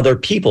from other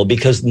people,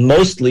 because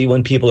mostly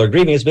when people are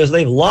grieving, it's because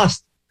they've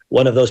lost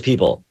one of those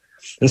people.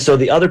 And so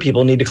the other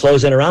people need to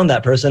close in around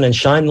that person and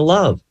shine the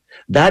love.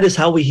 That is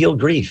how we heal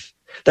grief.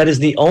 That is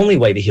the only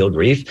way to heal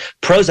grief.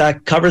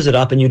 Prozac covers it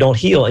up and you don't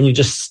heal, and you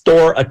just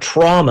store a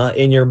trauma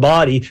in your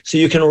body so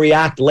you can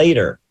react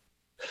later.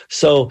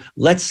 So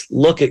let's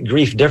look at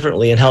grief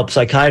differently and help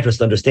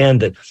psychiatrists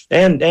understand that,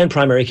 and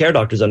primary care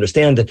doctors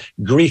understand that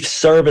grief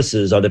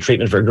services are the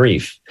treatment for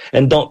grief.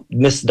 And don't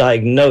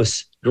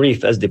misdiagnose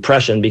grief as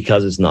depression,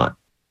 because it's not.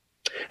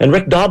 And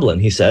Rick Doblin,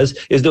 he says,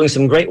 is doing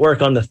some great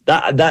work on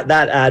that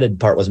added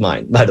part was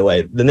mine, by the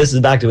way. Then this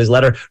is back to his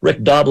letter.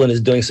 Rick Doblin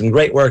is doing some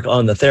great work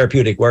on the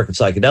therapeutic work of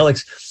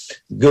psychedelics.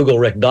 Google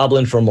Rick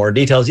Doblin for more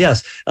details.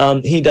 Yes,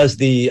 he does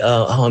the,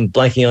 I'm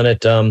blanking on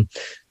it,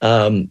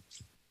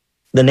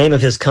 the name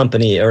of his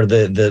company or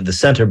the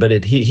center,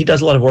 but he does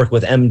a lot of work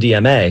with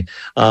MDMA,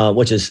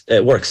 which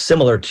it works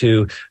similar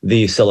to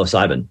the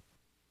psilocybin.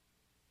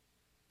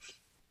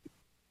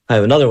 I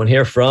have another one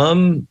here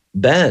from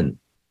Ben.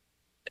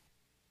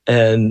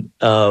 And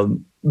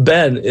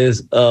Ben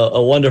is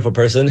a wonderful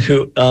person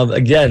who,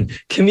 again,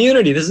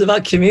 community. This is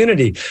about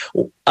community.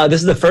 This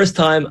is the first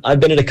time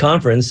I've been at a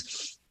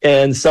conference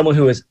and someone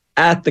who was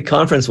at the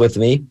conference with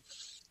me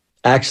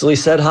actually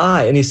said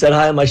hi, and he said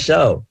hi on my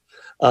show.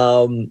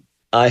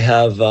 I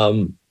have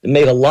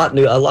made a lot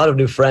of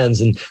new friends,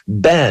 and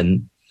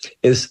Ben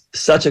is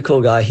such a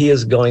cool guy.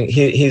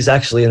 He's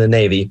actually in the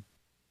Navy,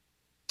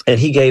 and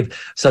he gave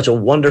such a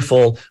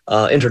wonderful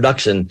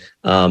introduction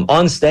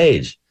on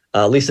stage.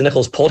 Lisa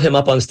Nichols pulled him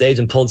up on stage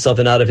and pulled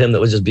something out of him that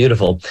was just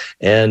beautiful.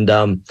 And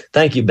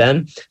thank you,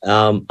 Ben.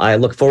 I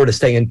look forward to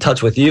staying in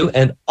touch with you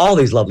and all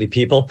these lovely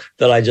people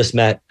that I just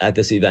met at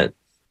this event.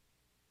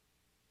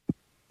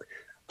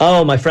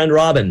 Oh, my friend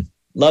Robin.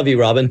 Love you,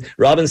 Robin.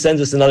 Robin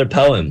sends us another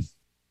poem.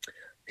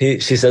 She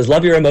says,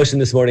 love your emotion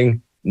this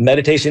morning.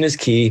 Meditation is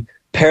key.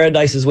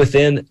 Paradise is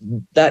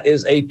within. That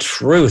is a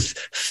truth.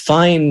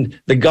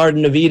 Find the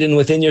Garden of Eden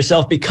within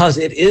yourself, because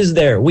it is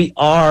there. We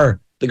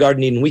are the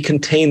Garden of Eden. We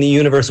contain the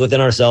universe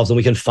within ourselves, and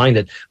we can find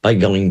it by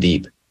going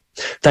deep.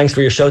 Thanks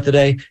for your show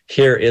today.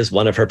 Here is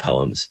one of her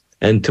poems.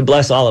 And to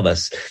bless all of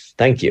us,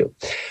 thank you.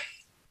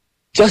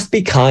 Just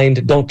be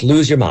kind, don't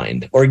lose your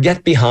mind, or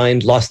get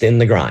behind, lost in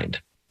the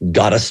grind.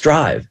 Gotta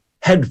strive,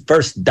 head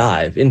first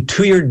dive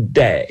into your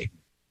day.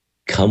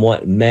 Come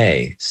what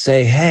may,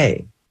 say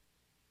hey.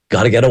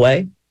 Gotta get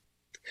away?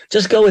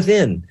 Just go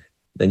within,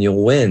 then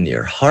you'll win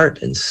your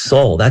heart and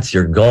soul. That's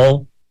your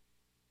goal.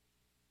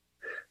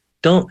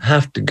 Don't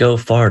have to go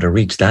far to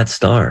reach that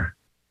star.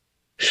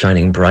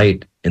 Shining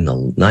bright in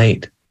the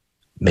night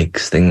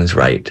makes things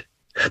right.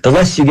 The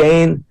less you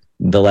gain,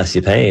 the less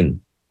you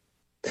pain.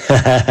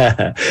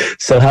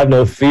 So have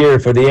no fear,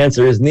 for the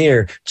answer is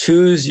near.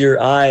 Choose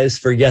your eyes,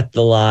 forget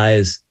the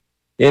lies.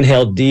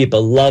 Inhale deep, a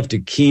love to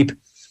keep.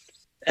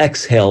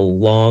 Exhale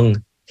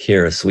long,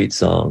 hear a sweet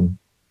song.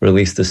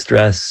 Release the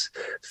stress,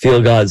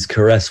 feel God's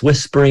caress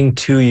whispering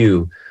to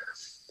you.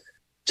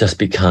 Just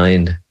be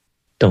kind,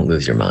 don't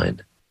lose your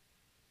mind.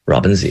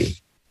 Robin Z.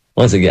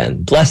 Once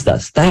again, blessed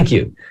us. Thank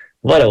you.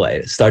 What a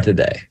way to start the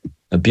day.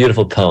 A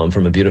beautiful poem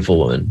from a beautiful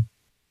woman.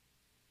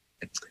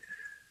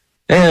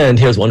 And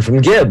here's one from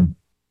Gib.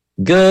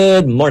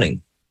 Good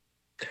morning.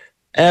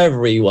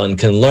 Everyone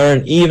can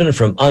learn, even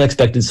from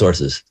unexpected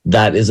sources.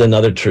 That is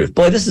another truth.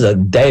 Boy, this is a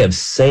day of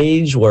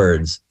sage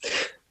words.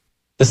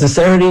 The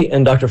sincerity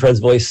in Dr. Fred's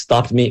voice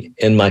stopped me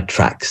in my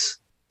tracks.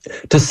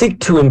 To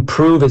seek to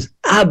improve is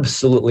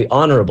absolutely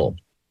honorable.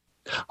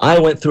 I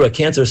went through a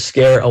cancer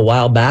scare a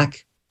while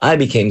back. I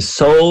became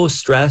so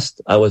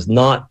stressed, I was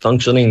not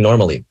functioning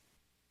normally.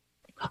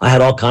 I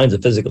had all kinds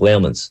of physical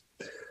ailments,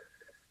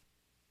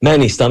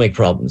 many stomach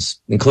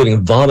problems,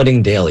 including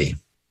vomiting daily.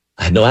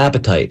 I had no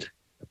appetite.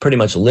 I pretty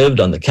much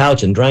lived on the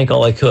couch and drank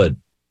all I could.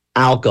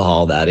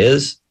 Alcohol, that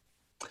is.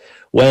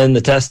 When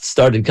the tests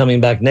started coming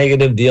back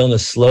negative, the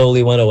illness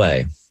slowly went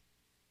away.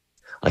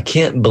 I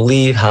can't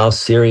believe how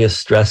serious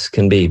stress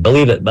can be.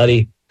 Believe it,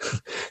 buddy.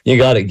 You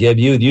got it, Gib.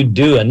 You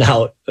do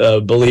now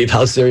believe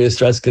how serious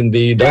stress can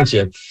be, don't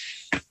you?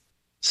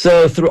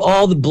 So through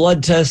all the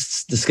blood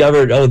tests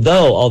discovered,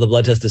 although all the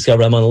blood tests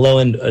discovered I'm on the low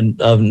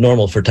end of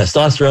normal for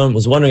testosterone,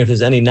 was wondering if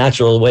there's any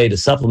natural way to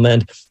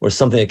supplement or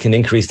something that can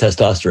increase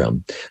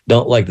testosterone.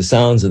 Don't like the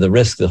sounds of the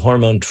risk the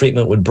hormone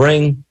treatment would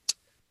bring.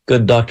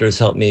 Good doctors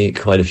helped me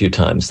quite a few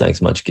times.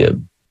 Thanks much,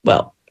 Gib.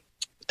 Well,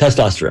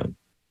 testosterone.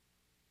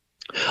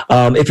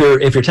 If your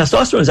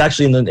testosterone is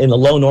actually in the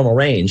low normal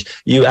range,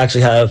 you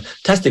actually have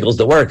testicles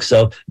that work.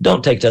 So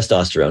don't take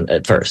testosterone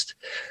at first.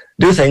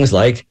 Do things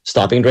like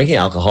stopping drinking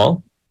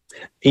alcohol,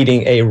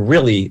 eating a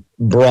really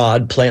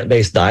broad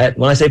plant-based diet.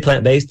 When I say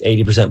plant-based,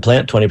 80%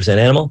 plant, 20%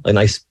 animal, a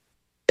nice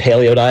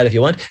paleo diet if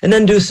you want, and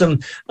then do some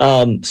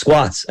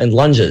squats and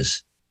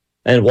lunges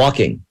and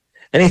walking.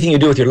 Anything you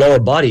do with your lower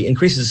body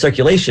increases the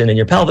circulation in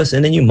your pelvis,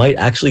 and then you might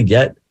actually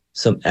get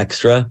some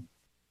extra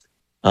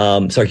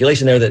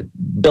circulation there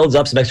that builds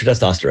up some extra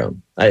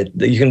testosterone.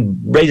 You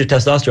can raise your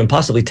testosterone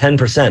possibly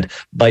 10%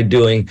 by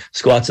doing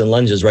squats and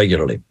lunges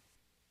regularly.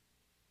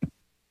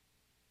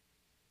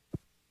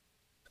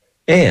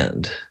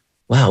 And,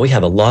 wow, we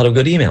have a lot of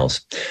good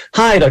emails.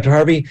 Hi, Dr.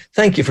 Harvey.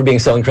 Thank you for being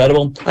so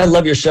incredible. I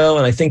love your show,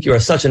 and I think you are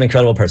such an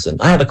incredible person.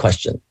 I have a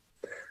question.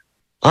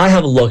 I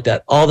have looked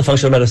at all the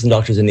functional medicine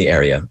doctors in the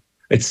area.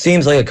 It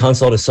seems like a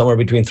consult is somewhere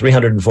between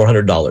 $300 and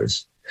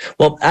 $400.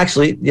 Well,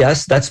 actually,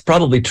 yes, that's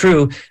probably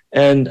true.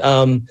 And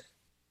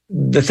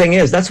the thing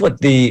is, that's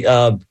what the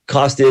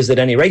cost is at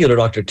any regular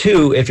doctor,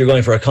 too, if you're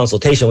going for a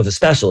consultation with a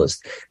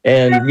specialist.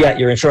 And yet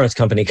your insurance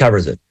company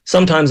covers it.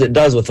 Sometimes it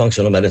does with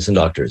functional medicine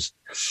doctors.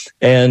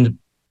 And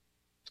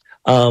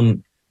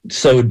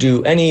so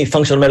do any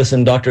functional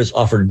medicine doctors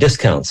offer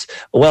discounts?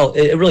 Well,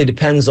 it really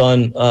depends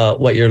on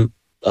what you're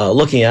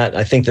looking at.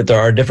 I think that there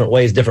are different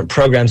ways, different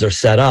programs are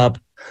set up.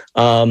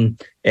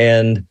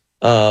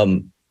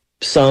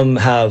 Some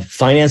have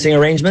financing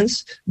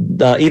arrangements,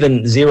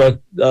 even zero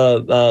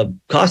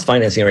cost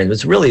financing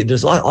arrangements. Really,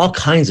 there's all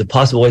kinds of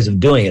possible ways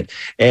of doing it.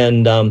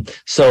 And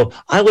so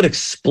I would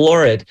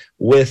explore it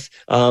with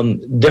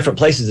different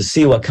places to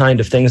see what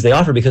kind of things they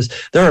offer, because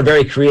there are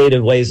very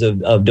creative ways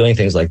of doing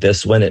things like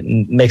this when it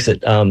makes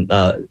it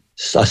a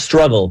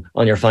struggle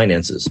on your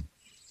finances.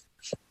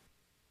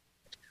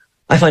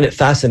 I find it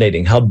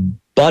fascinating how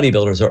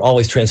bodybuilders are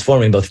always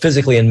transforming both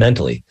physically and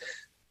mentally.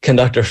 Can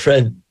Dr.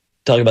 Fred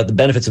talk about the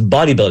benefits of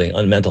bodybuilding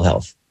on mental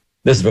health?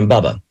 This is from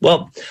Bubba.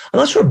 Well, I'm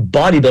not sure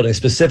bodybuilding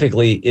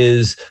specifically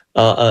is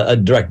a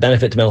direct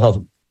benefit to mental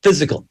health.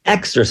 Physical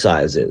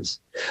exercise is.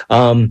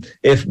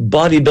 If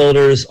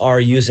bodybuilders are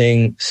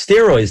using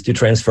steroids to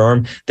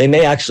transform, they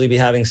may actually be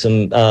having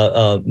some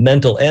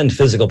mental and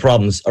physical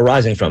problems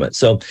arising from it.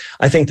 So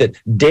I think that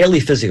daily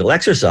physical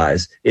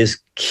exercise is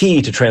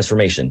key to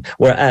transformation,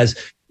 whereas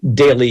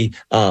daily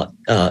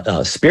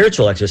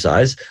spiritual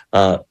exercise,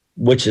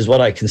 which is what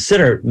I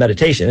consider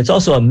meditation. It's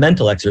also a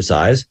mental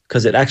exercise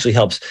because it actually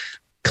helps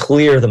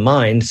clear the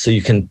mind so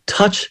you can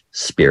touch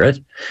spirit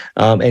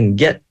and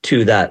get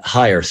to that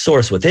higher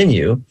source within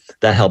you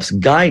that helps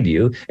guide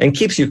you and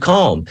keeps you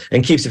calm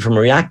and keeps you from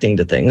reacting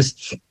to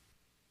things.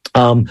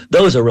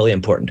 Those are really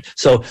important.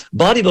 So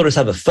bodybuilders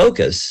have a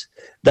focus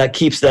that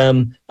keeps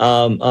them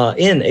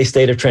in a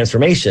state of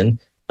transformation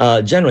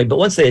generally. But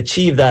once they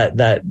achieve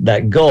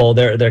that goal,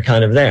 they're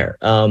kind of there.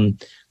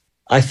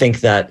 I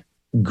think that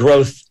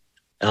growth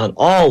on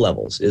all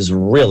levels is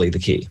really the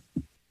key.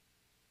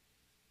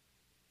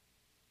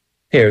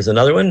 Here's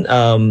another one.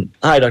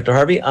 Hi, Dr.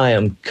 Harvey. I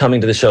am coming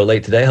to the show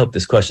late today. I hope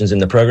this question's in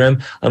the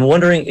program. I'm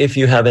wondering if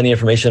you have any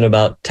information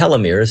about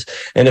telomeres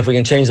and if we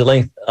can change the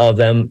length of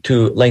them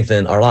to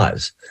lengthen our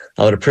lives.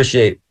 I would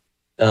appreciate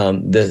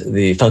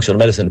the functional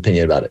medicine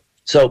opinion about it.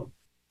 So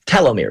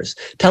telomeres.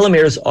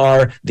 Telomeres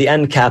are the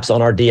end caps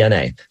on our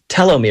DNA.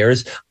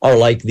 Telomeres are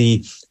like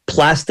the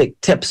plastic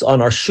tips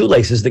on our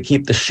shoelaces that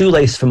keep the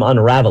shoelace from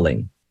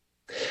unraveling.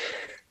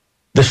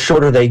 The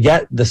shorter they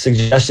get, the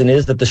suggestion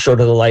is that the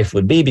shorter the life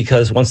would be,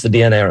 because once the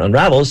DNA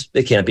unravels,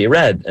 it can't be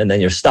read, and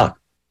then you're stuck.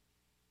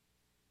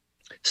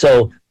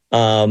 So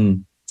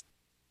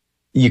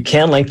you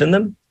can lengthen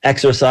them.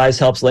 Exercise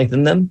helps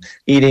lengthen them.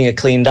 Eating a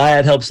clean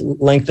diet helps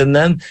lengthen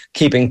them.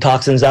 Keeping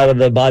toxins out of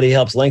the body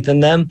helps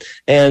lengthen them.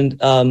 And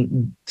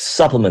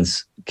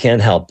supplements can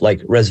help,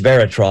 like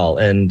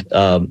resveratrol and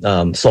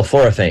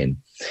sulforaphane.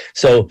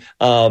 So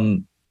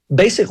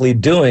basically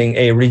doing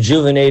a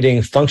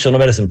rejuvenating functional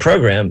medicine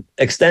program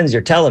extends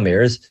your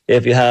telomeres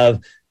if you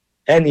have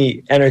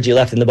any energy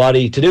left in the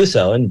body to do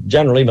so. And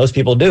generally, most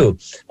people do.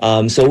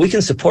 So we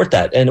can support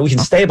that, and we can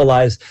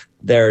stabilize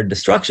their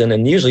destruction,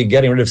 and usually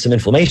getting rid of some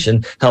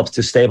inflammation helps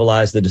to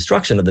stabilize the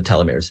destruction of the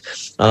telomeres.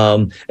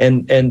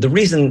 And the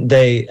reason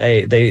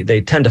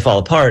they tend to fall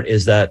apart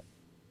is that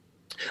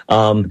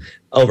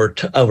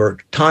over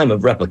time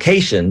of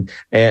replication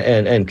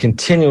and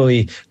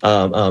continually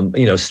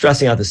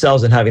stressing out the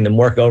cells and having them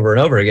work over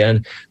and over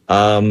again,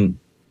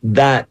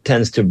 that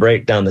tends to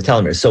break down the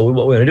telomeres. So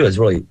what we're going to do is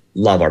really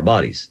love our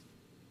bodies.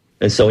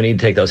 And so we need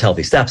to take those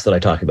healthy steps that I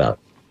talk about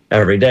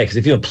every day. Because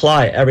if you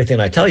apply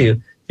everything I tell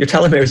you, your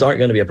telomeres aren't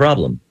going to be a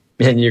problem.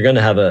 And you're going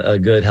to have a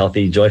good,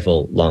 healthy,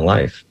 joyful, long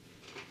life.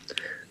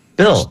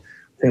 Bill,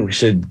 I think we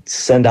should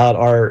send out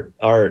our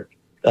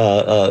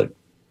phone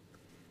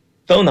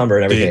number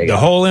and everything. The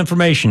whole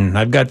information.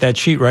 I've got that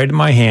sheet right in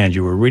my hand.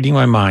 You were reading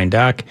my mind,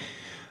 Doc.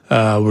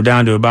 We're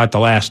down to about the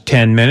last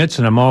 10 minutes,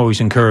 and I'm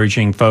always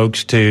encouraging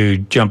folks to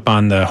jump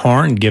on the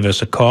horn, give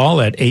us a call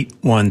at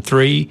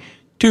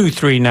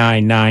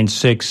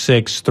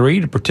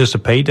 813-239-9663 to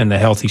participate in the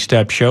Healthy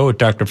Step Show with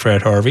Dr.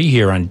 Fred Harvey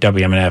here on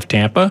WMNF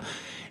Tampa,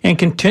 and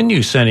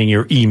continue sending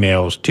your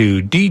emails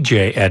to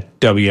dj@wmnf.org.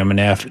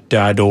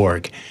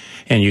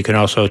 And you can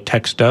also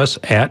text us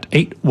at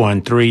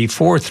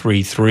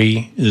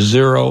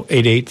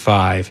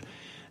 813-433-0885.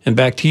 And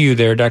back to you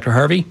there, Dr.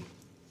 Harvey.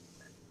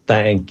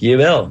 Thank you,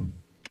 Bill.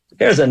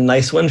 Here's a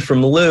nice one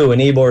from Lou in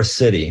Ybor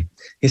City.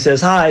 He says,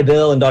 "Hi,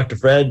 Bill and Dr.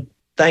 Fred.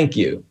 Thank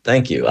you.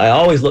 Thank you. I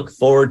always look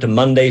forward to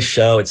Monday's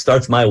show. It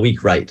starts my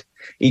week right.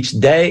 Each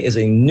day is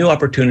a new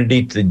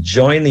opportunity to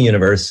join the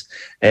universe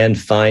and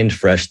find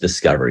fresh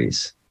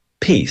discoveries.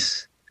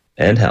 Peace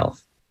and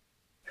health."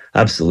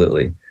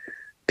 Absolutely.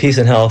 Peace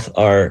and health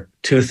are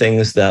two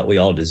things that we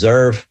all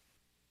deserve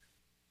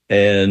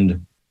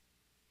and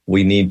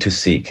we need to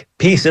seek.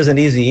 Peace isn't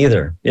easy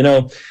either. You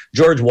know,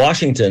 George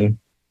Washington,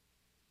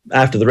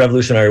 after the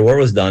Revolutionary War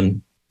was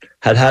done,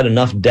 had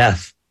enough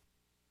death.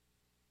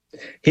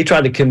 He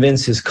tried to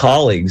convince his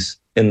colleagues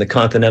in the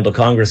Continental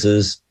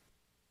Congresses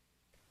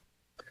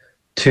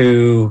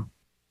to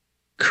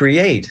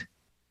create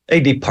a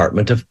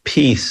Department of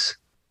Peace.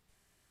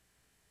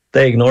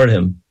 They ignored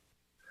him,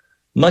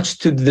 much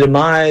to the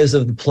demise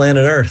of the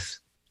planet Earth.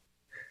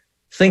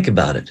 Think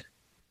about it.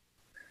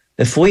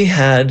 If we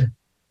had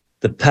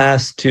the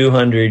past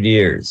 200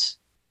 years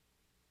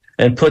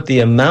and put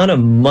the amount of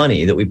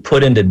money that we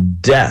put into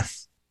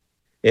death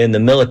in the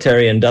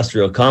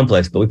military-industrial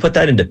complex, but we put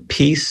that into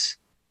peace,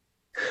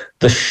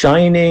 the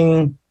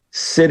shining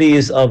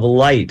cities of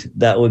light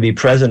that would be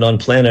present on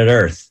planet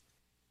Earth,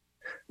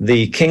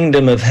 the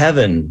kingdom of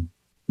heaven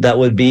that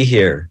would be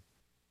here,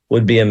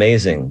 would be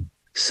amazing.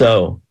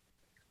 So,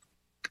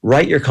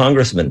 write your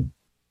congressman,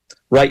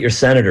 write your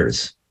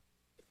senators,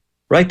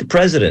 write the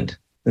president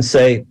and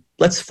say,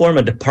 let's form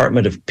a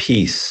Department of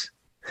Peace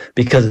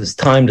because it's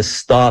time to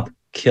stop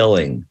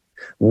killing.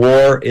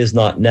 War is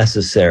not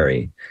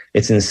necessary.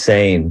 It's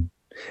insane.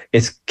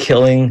 It's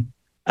killing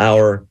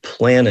our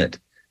planet.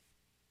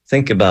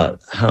 Think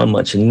about how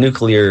much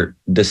nuclear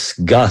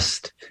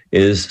disgust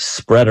is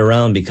spread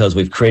around because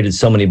we've created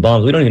so many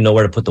bombs. We don't even know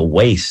where to put the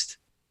waste.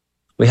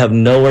 We have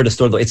nowhere to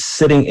store it. It's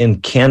sitting in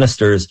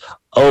canisters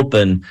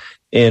open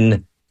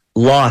in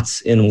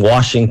lots in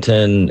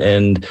Washington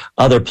and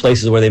other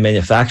places where they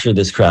manufacture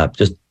this crap,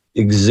 just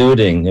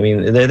exuding. I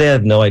mean, they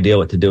have no idea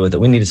what to do with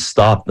it. We need to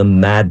stop the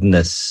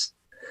madness.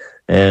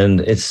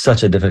 And it's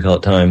such a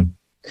difficult time.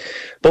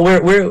 But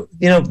we're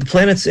the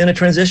planet's in a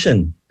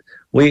transition.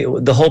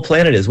 The whole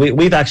planet is.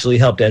 We've actually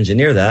helped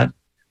engineer that.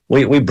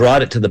 We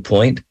brought it to the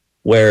point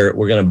where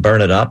we're going to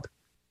burn it up.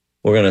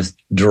 We're going to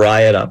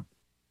dry it up.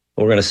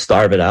 We're going to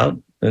starve it out.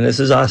 And this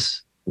is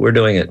us. We're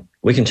doing it.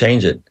 We can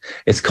change it.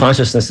 It's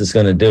consciousness that's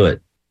going to do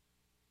it.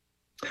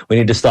 We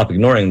need to stop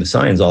ignoring the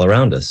signs all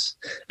around us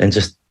and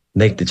just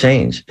make the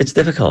change. It's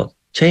difficult.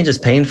 Change is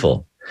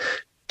painful.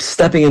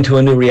 Stepping into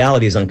a new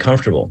reality is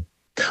uncomfortable.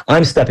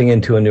 I'm stepping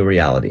into a new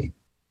reality.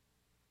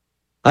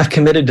 I've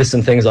committed to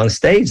some things on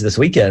stage this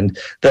weekend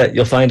that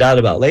you'll find out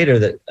about later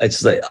that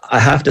it's like, I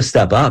have to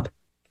step up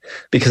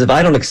because if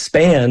I don't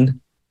expand,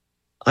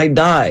 I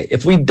die.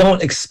 If we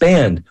don't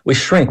expand, we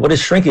shrink. What is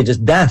shrinkage? It's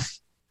death.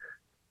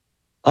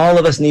 All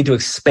of us need to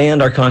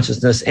expand our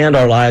consciousness and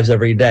our lives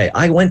every day.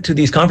 I went to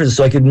these conferences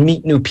so I could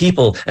meet new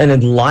people and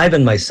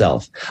enliven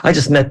myself. I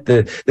just met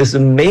this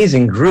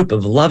amazing group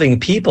of loving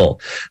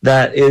people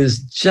that is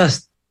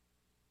just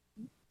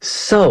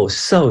so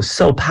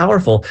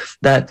powerful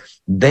that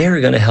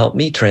they're going to help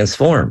me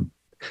transform.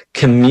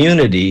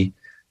 Community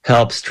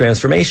helps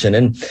transformation.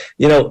 And,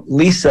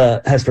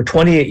 Lisa has for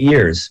 28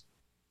 years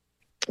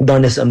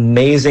done this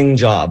amazing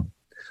job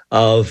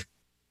of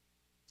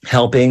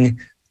helping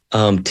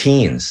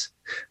teens.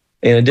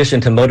 In addition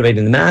to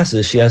motivating the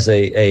masses, she has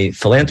a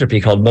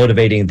philanthropy called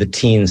Motivating the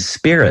Teen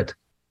Spirit.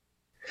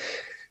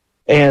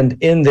 And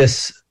in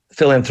this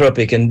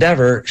philanthropic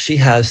endeavor, she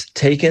has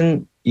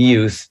taken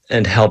youth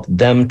and helped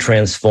them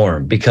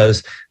transform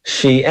because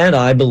she and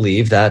I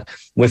believe that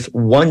with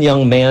one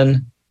young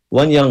man,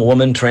 one young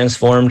woman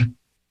transformed,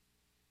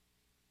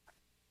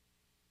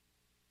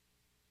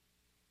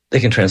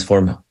 they can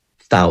transform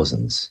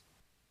thousands.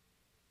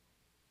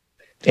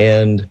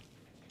 And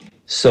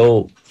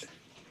So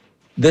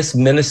this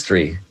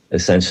ministry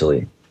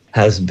essentially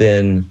has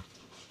been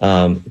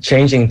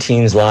changing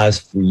teens' lives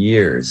for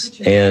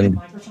years.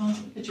 And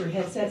put your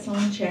headsets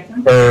on, check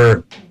them.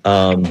 Her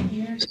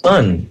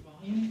son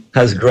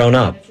has grown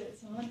up,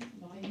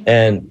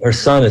 and her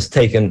son has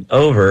taken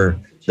over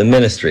the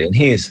ministry, and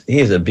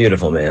he's a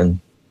beautiful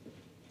man.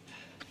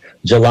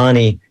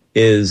 Jelani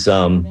is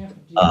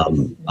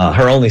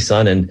her only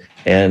son,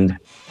 and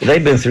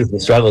they've been through some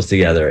struggles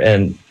together,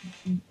 and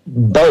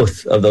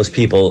both of those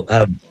people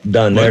have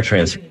done their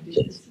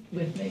transformations,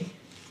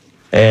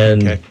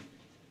 and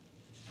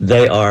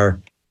they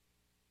are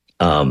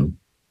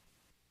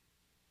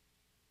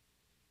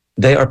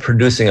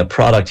producing a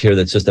product here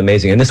that's just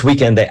amazing. And this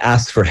weekend they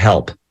asked for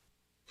help.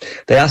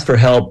 They asked for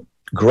help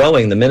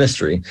growing the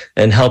ministry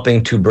and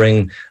helping to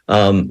bring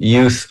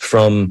youth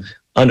from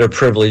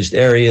underprivileged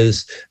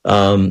areas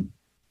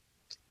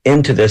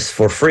into this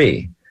for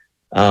free.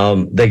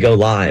 They go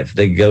live.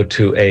 They go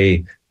to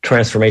a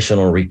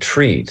transformational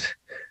retreat.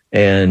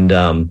 And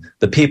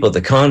the people at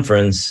the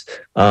conference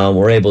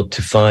were able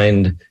to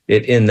find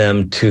it in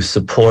them to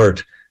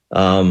support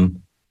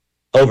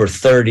over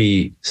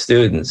 30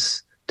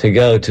 students to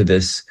go to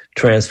this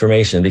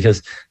transformation,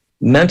 because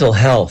mental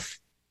health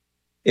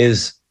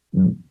is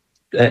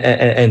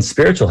and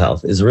spiritual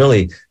health is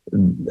really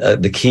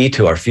the key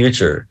to our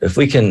future. If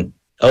we can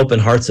open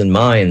hearts and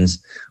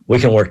minds, we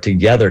can work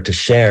together to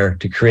share,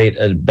 to create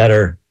a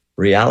better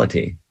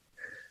reality.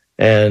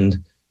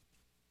 And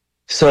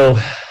so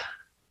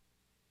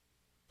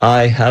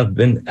I have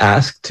been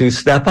asked to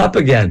step up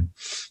again.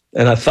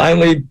 And I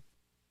finally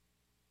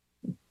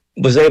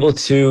was able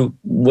to,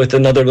 with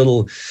another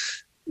little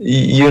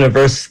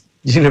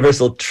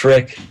universal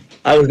trick,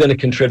 I was going to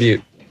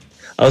contribute.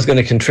 I was going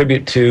to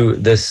contribute to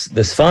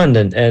this fund,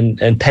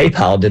 and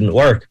PayPal didn't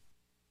work.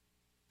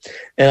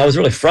 And I was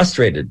really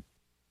frustrated.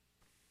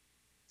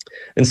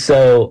 And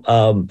so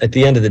at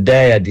the end of the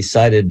day, I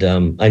decided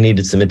I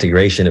needed some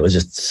integration. It was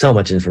just so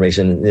much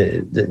information.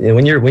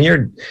 When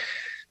you're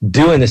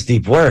doing this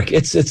deep work,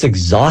 it's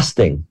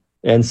exhausting.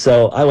 And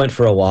so I went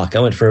for a walk.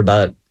 I went for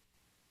about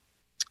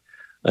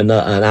an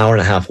hour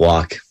and a half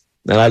walk.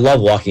 And I love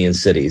walking in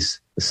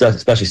cities,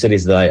 especially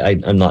cities that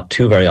I'm not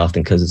too very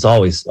often, because it's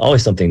always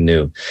something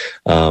new,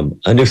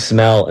 a new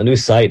smell, a new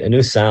sight, a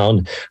new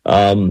sound,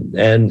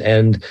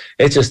 and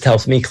it just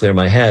helps me clear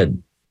my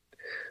head.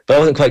 But I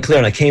wasn't quite clear,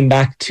 and I came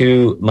back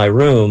to my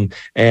room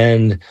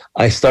and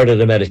I started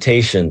a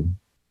meditation.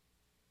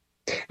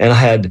 And I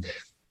had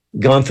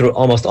gone through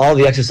almost all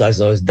the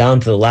exercises. I was down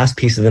to the last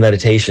piece of the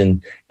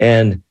meditation,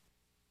 and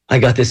I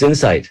got this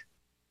insight.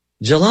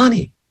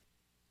 Jelani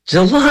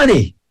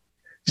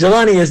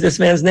is this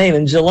man's name,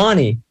 and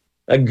Jelani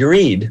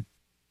agreed.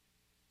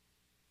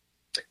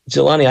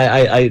 Jelani,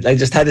 I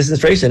just had this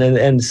inspiration,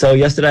 and so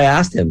yesterday I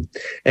asked him.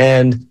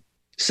 And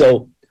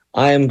so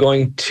I am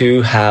going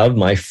to have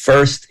my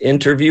first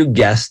interview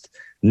guest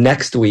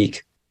next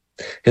week.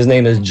 His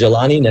name is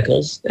Jelani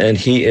Nichols, and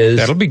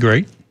that'll be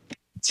great.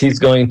 He's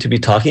going to be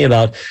talking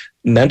about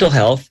mental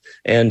health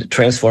and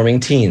transforming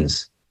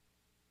teens.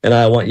 And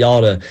I want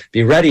y'all to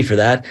be ready for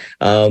that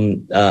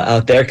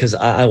out there, because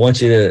I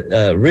want you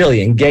to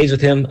really engage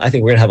with him. I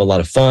think we're going to have a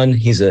lot of fun.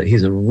 He's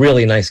a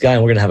really nice guy,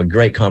 and we're going to have a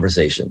great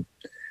conversation.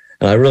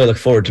 And I really look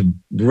forward to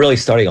really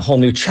starting a whole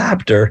new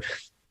chapter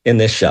in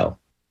this show.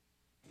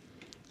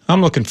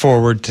 I'm looking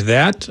forward to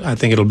that. I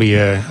think it'll be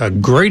a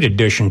great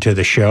addition to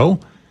the show.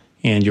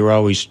 And you're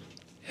always,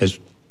 as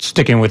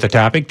sticking with the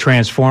topic,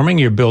 transforming.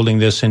 You're building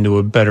this into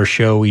a better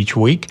show each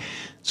week.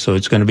 So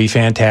it's going to be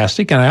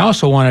fantastic. And I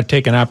also want to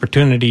take an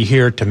opportunity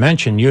here to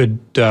mention, you had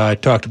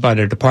talked about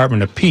a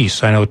Department of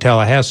Peace. I know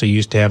Tallahassee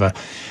used to have a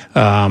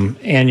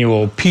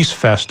annual Peace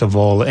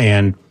Festival,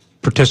 and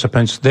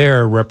participants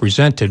there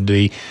represented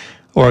the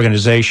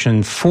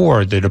organization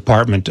for the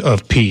Department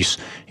of Peace.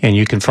 And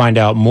you can find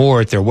out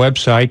more at their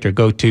website, or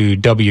go to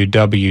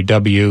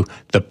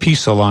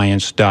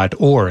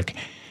www.thepeacealliance.org.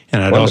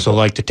 And I'd also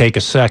like to take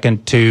a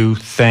second to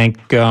thank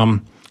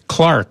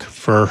Clark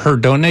for her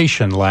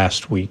donation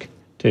last week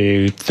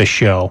to the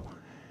show.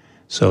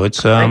 So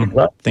it's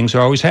things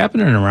are always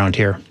happening around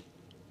here.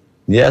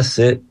 Yes,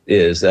 it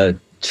is.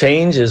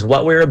 Change is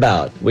what we're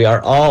about. We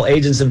are all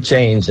agents of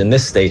change in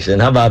this station.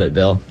 How about it,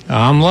 Bill?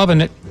 I'm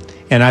loving it.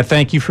 And I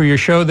thank you for your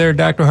show there,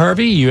 Dr.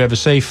 Harvey. You have a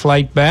safe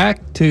flight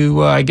back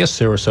to, I guess,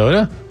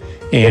 Sarasota.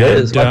 And, it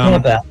is.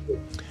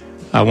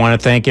 I want to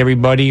thank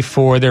everybody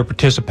for their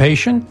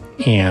participation,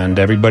 and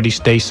everybody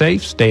stay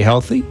safe, stay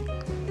healthy,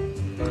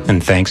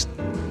 and thanks to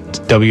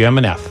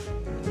WMNF.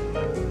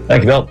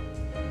 Thank you, Bill.